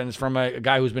happens from a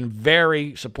guy who's been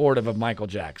very supportive of Michael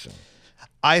Jackson?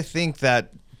 I think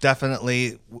that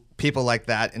definitely people like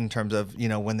that, in terms of,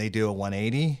 when they do a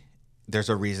 180, there's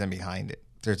a reason behind it.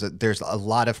 There's a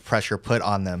lot of pressure put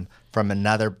on them from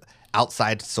another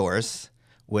outside source,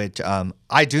 which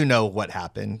I do know what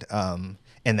happened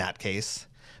in that case.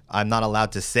 I'm not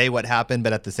allowed to say what happened,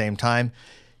 but at the same time,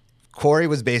 Corey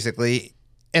was basically,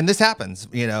 and this happens,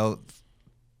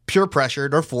 pure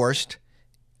pressured or forced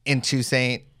into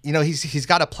saying, he's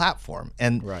got a platform.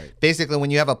 And basically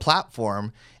when you have a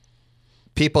platform,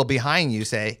 people behind you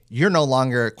say, you're no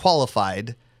longer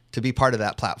qualified to be part of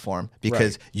that platform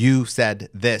because you said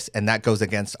this, and that goes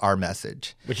against our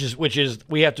message. Which is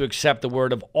we have to accept the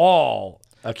word of all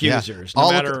accusers, no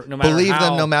matter believe how,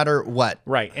 them no matter what.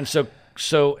 Right. And so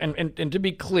to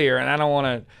be clear, and I don't want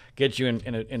to get you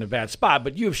in a bad spot,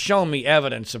 but you've shown me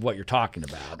evidence of what you're talking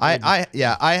about. I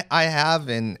have,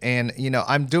 and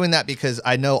I'm doing that because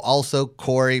I know also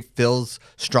Corey feels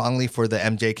strongly for the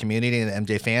MJ community and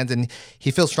the MJ fans, and he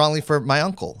feels strongly for my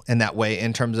uncle in that way,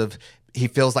 in terms of he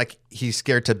feels like he's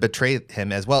scared to betray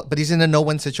him as well, but he's in a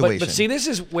no-win situation. But see, this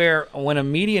is where when a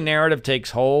media narrative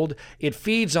takes hold, it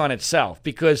feeds on itself,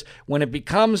 because when it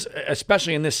becomes,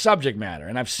 especially in this subject matter,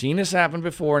 and I've seen this happen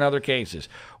before in other cases,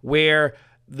 where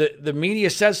the media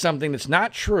says something that's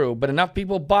not true, but enough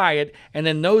people buy it, and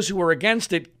then those who are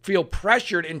against it feel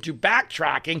pressured into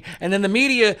backtracking, and then the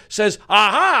media says,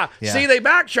 aha, see, they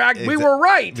backtracked, we were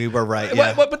right. We were right,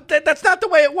 yeah. But that's not the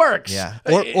way it works. Yeah.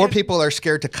 Or people are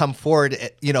scared to come forward,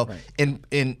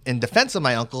 in defense of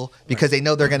my uncle, because they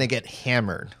know they're going to get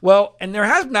hammered. Well, and there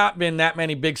has not been that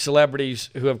many big celebrities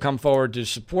who have come forward to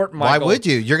support Michael. Why would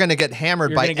you? You're going to get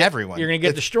hammered by everyone. You're going to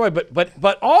get destroyed.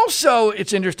 But also,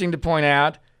 it's interesting to point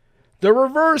out, the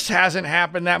reverse hasn't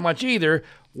happened that much either,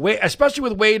 especially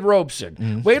with Wade Robson.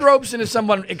 Mm-hmm. Wade Robson is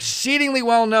someone exceedingly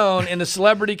well known in the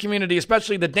celebrity community,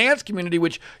 especially the dance community,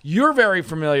 which you're very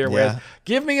familiar with.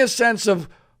 Give me a sense of,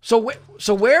 so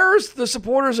where's the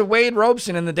supporters of Wade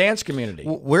Robson in the dance community?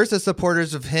 Where's the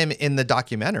supporters of him in the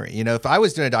documentary? If I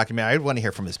was doing a documentary, I'd want to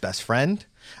hear from his best friend.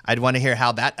 I'd want to hear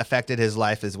how that affected his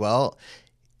life as well.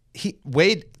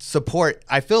 Wade support,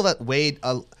 I feel that Wade...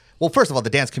 Well, first of all, the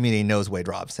dance community knows Wade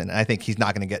Robson, and I think he's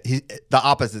not going to get the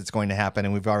opposite's going to happen,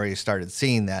 and we've already started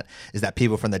seeing that, is that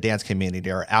people from the dance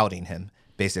community are outing him,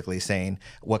 basically saying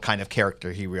what kind of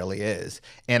character he really is.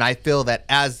 And I feel that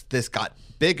as this got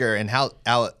bigger and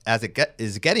as it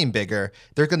is getting bigger,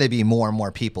 there's going to be more and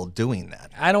more people doing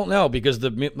that. I don't know, because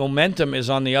the momentum is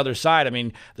on the other side. I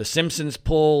mean, The Simpsons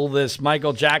pull this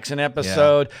Michael Jackson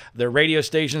episode. Yeah. The radio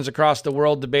stations across the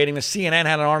world debating. The CNN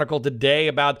had an article today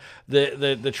about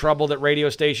the trouble that radio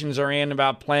stations are in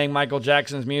about playing Michael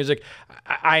Jackson's music.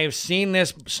 I have seen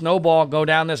this snowball go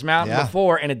down this mountain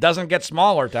before, and it doesn't get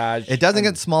smaller, Taj. It doesn't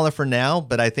get smaller for now,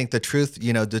 but I think the truth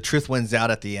wins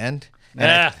out at the end.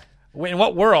 In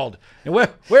what world? Where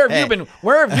have you been?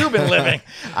 Where have you been living?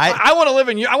 I want to live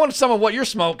in you. I want some of what you're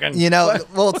smoking.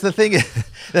 Well, it's the thing.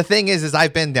 The thing is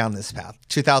I've been down this path.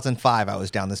 2005, I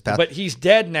was down this path. But he's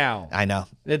dead now. I know.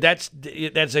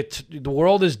 The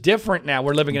world is different now.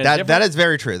 We're living in a different. That is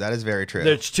very true. That is very true.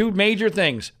 There's two major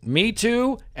things: Me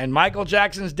Too and Michael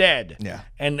Jackson's dead. Yeah.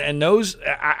 And those,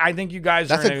 I think you guys.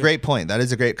 That's a great point. That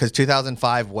is a great, because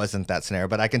 2005 wasn't that scenario.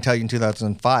 But I can tell you, in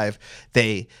 2005,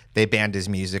 they banned his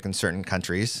music in certain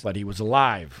countries. But he was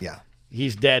alive. Yeah.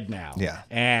 He's dead now. Yeah.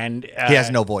 And he has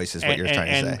no voice, is what you're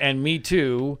trying to say. And Me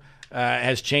Too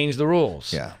has changed the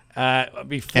rules. Yeah.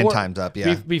 Before, and time's up,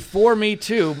 yeah. Before Me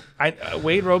Too,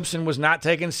 Wade Robson was not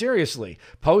taken seriously.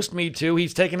 Post Me Too,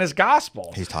 he's taken as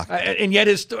gospel. He's talking, and yet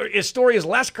his story is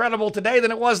less credible today than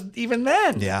it was even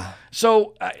then. Yeah.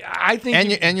 So I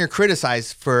think, and you're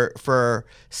criticized for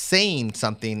saying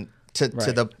something to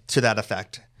that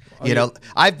effect.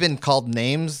 I've been called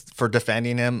names for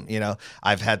defending him.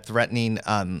 I've had threatening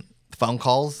phone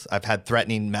calls. I've had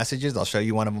threatening messages. I'll show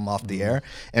you one of them off the air,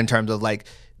 in terms of like,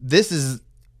 this is.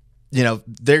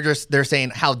 They're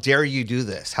saying, how dare you do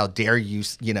this? How dare you,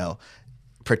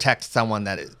 protect someone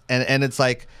that is, and it's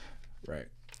like, right.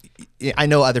 I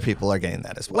know other people are getting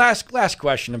that as well. Last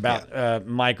question about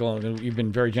Michael. You've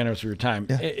been very generous with your time.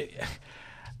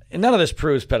 And none of this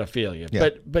proves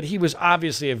pedophilia, but he was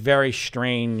obviously a very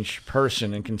strange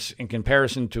person in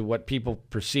comparison to what people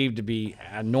perceive to be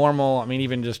normal. I mean,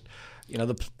 even just,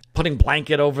 the putting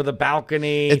blanket over the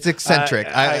balcony. It's eccentric.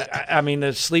 I mean,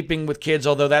 the sleeping with kids,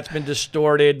 although that's been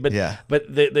distorted, but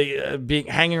the being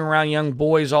hanging around young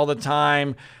boys all the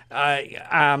time.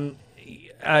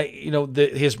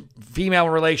 His female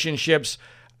relationships.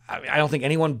 I don't think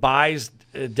anyone buys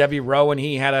Debbie Rowe and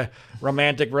he had a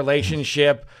romantic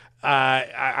relationship.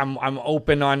 I'm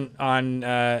open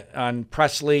on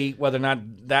Presley, whether or not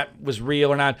that was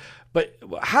real or not. But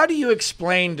how do you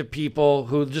explain to people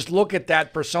who just look at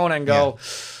that persona and go,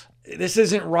 this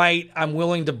isn't right, I'm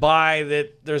willing to buy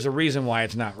that there's a reason why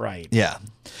it's not right? Yeah.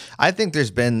 I think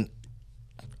there's been,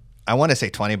 I want to say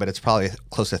 20, but it's probably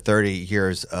close to 30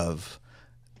 years of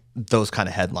those kind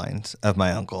of headlines of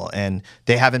my uncle. And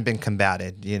they haven't been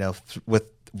combated,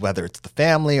 with whether it's the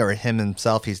family or him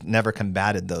himself, he's never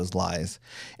combated those lies.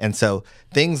 And so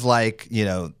things like,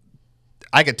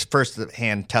 I could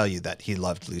firsthand tell you that he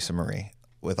loved Lisa Marie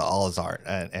with all his heart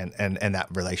and that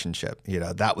relationship.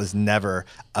 That was never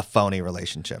a phony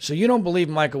relationship. So you don't believe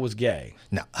Michael was gay?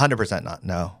 No, 100% not.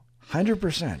 No.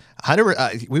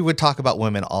 100%? We would talk about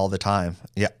women all the time.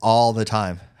 Yeah, all the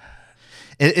time.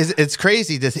 It's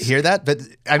crazy to hear that, but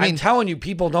I'm telling you,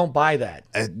 people don't buy that.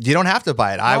 You don't have to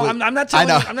buy it. I'm not telling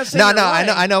you. I'm not saying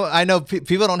I know.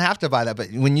 People don't have to buy that,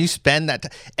 but when you spend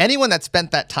that, anyone that spent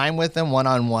that time with them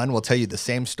one-on-one will tell you the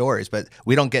same stories. But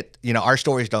we don't get, our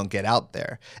stories don't get out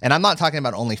there. And I'm not talking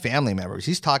about only family members.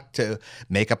 He's talked to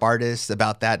makeup artists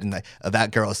about that, and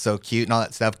that girl is so cute and all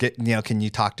that stuff. Can you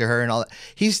talk to her and all that?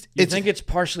 You think it's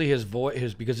partially his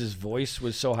voice, because his voice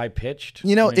was so high pitched?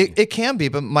 It can be,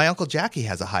 but my Uncle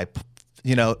Jackie has a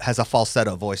has a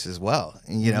falsetto voice as well,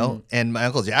 and my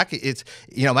Uncle Jackie,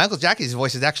 my Uncle Jackie's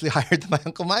voice is actually higher than my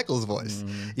Uncle Michael's voice,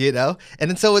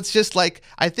 and so it's just like,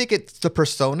 I think it's the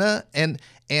persona, and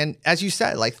as you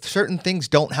said, like certain things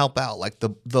don't help out, like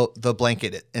the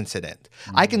blanket incident.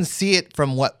 I can see it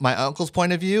from what my uncle's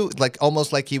point of view, like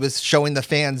almost like he was showing the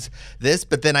fans this,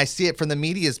 but then I see it from the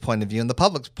media's point of view and the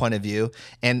public's point of view,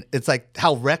 and it's like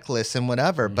how reckless and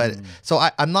whatever. But so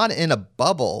I'm not in a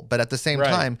bubble, but at the same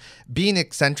time, being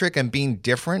eccentric and being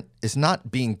different is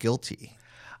not being guilty.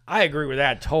 I agree with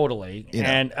that totally.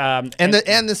 And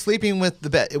the sleeping with the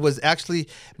bed, it was actually,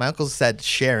 my uncle said,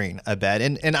 sharing a bed.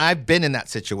 And I've been in that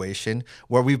situation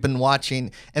where we've been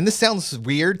watching, and this sounds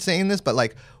weird saying this, but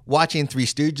like watching Three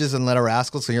Stooges and Little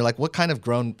Rascals. So you're like, what kind of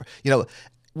grown,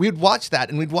 we'd watch that,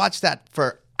 and we'd watch that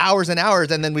for hours and hours,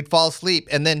 and then we'd fall asleep,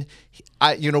 and then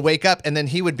I wake up, and then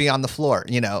he would be on the floor,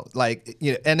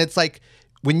 and it's like,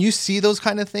 when you see those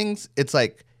kind of things, it's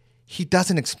like, he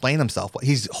doesn't explain himself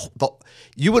well.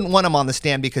 You wouldn't want him on the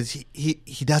stand because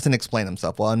he doesn't explain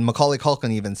himself well. And Macaulay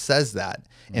Culkin even says that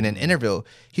in an interview.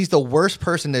 He's the worst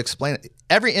person to explain it.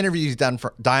 Every interview he's done,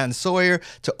 from Diane Sawyer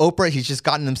to Oprah, he's just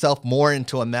gotten himself more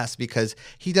into a mess because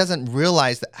he doesn't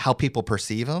realize how people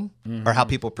perceive him or how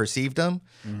people perceived him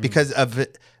because of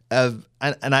and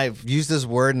I've used this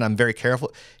word and I'm very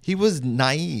careful. He was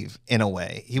naive in a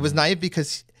way. He was naive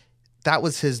because that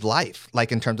was his life.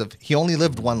 Like, in terms of, he only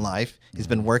lived one life. He's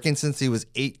been working since he was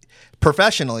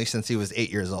professionally since he was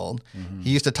 8 years old. He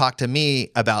used to talk to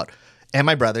me about, and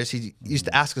my brothers, he used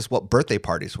to ask us what birthday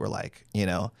parties were like,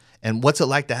 and what's it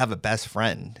like to have a best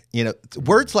friend?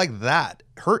 Words like that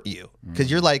hurt you because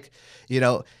you're like,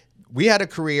 we had a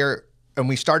career and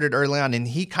we started early on, and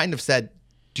he kind of said,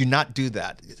 do not do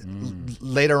that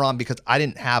later on because I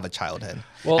didn't have a childhood.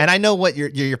 Well, and I know what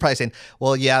you're probably saying.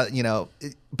 Well, yeah,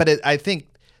 but I think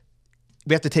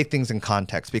we have to take things in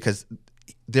context because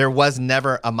there was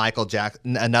never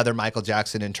another Michael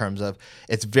Jackson in terms of,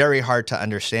 it's very hard to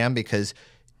understand because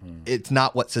it's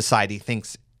not what society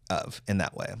thinks of in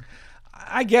that way.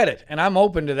 I get it, and I'm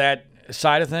open to that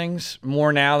side of things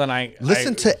more now than I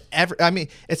listen to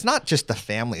it's not just the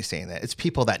family saying that, it's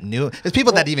people that knew, it's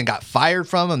people that even got fired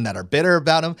from him that are bitter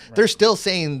about him. They're still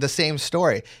saying the same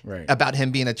story about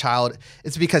him being a child.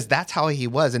 It's because that's how he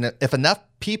was, and if enough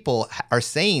people are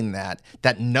saying that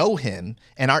know him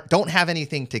and don't have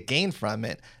anything to gain from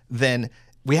it, then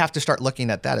we have to start looking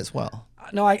at that as well.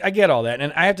 No, I get all that,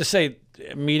 and I have to say,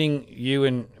 meeting you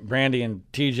and Brandy and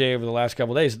TJ over the last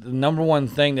couple of days, the number one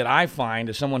thing that I find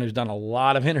as someone who's done a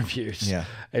lot of interviews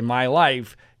in my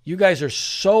life, you guys are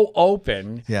so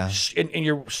open and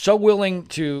you're so willing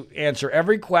to answer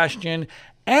every question.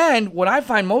 And what I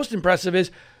find most impressive is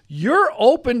you're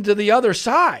open to the other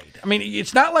side. I mean,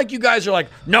 it's not like you guys are like,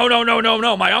 no,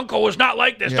 my uncle was not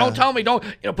like this. Yeah. Don't tell me. Don't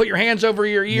put your hands over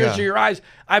your ears Yeah. or your eyes.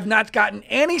 I've not gotten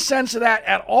any sense of that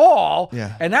at all.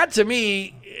 Yeah. And that to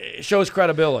me shows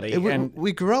credibility.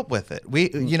 We grew up with it. We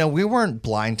weren't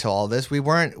blind to all this. We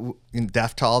weren't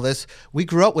deaf to all this. We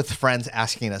grew up with friends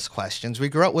asking us questions. We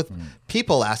grew up with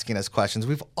people asking us questions.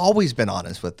 We've always been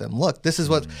honest with them. Look, this is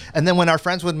what. And then when our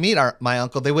friends would meet my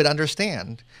uncle, they would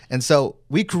understand. And so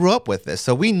we grew up with this.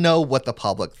 So we know what the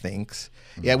public thinks.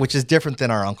 Yeah, which is different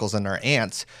than our uncles and our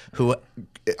aunts who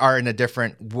are in a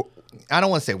different. I don't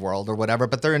want to say world or whatever,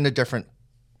 but they're in a different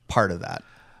part of that.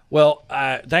 Well,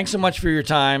 thanks so much for your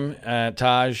time,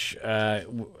 Taj.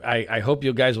 I hope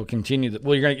you guys will continue.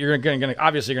 You're going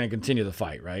obviously going to continue the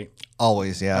fight, right?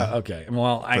 Always, yeah. Okay.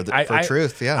 Well, for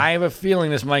truth, yeah. I have a feeling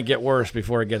this might get worse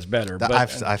before it gets better. But,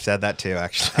 I've said that too,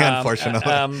 actually.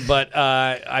 Unfortunately. But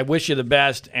I wish you the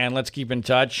best, and let's keep in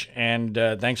touch. And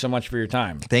thanks so much for your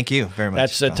time. Thank you very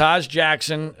much. That's Taj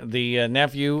Jackson, the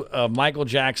nephew of Michael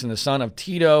Jackson, the son of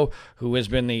Tito, who has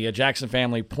been the Jackson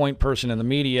family point person in the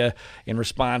media in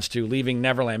response to Leaving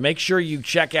Neverland. Make sure you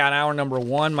check out hour number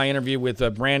 1, my interview with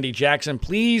Brandy Jackson.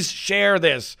 Please share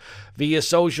this via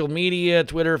social media,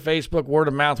 Twitter, Facebook, word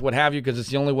of mouth, what have you, because it's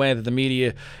the only way that the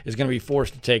media is going to be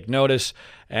forced to take notice.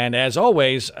 And as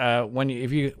always,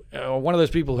 if you are one of those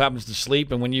people who happens to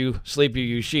sleep, and when you sleep you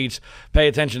use sheets, pay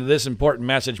attention to this important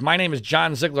message. My name is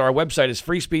John Ziegler. Our website is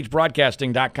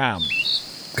freespeechbroadcasting.com.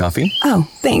 Coffee? Oh,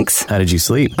 thanks. How did you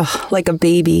sleep? Ugh, like a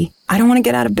baby. I don't want to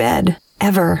get out of bed.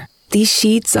 Ever. These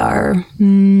sheets are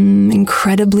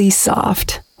incredibly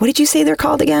soft. What did you say they're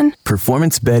called again?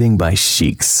 Performance bedding by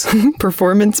Sheiks.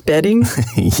 Performance bedding?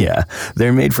 Yeah,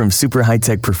 they're made from super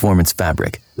high-tech performance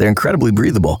fabric. They're incredibly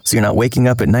breathable, so you're not waking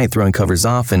up at night throwing covers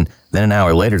off and then an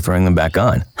hour later throwing them back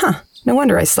on. Huh, no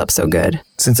wonder I slept so good.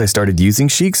 Since I started using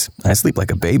Sheiks, I sleep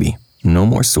like a baby. No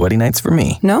more sweaty nights for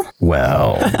me. No?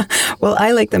 Well. Well,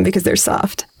 I like them because they're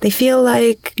soft. They feel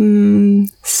like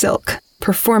silk.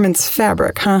 Performance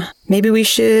fabric, huh? Maybe we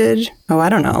should, I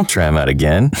don't know. Try them out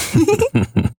again.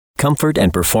 Comfort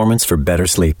and performance for better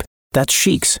sleep. That's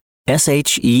Sheiks.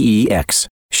 SHEEX.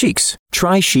 Sheiks.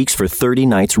 Try Sheiks for 30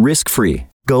 nights risk-free.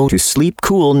 Go to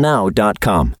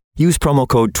sleepcoolnow.com. Use promo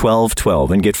code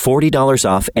 1212 and get $40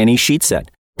 off any sheet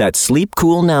set. That's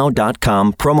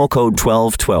sleepcoolnow.com, promo code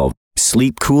 1212.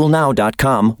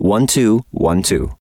 Sleepcoolnow.com, 1212.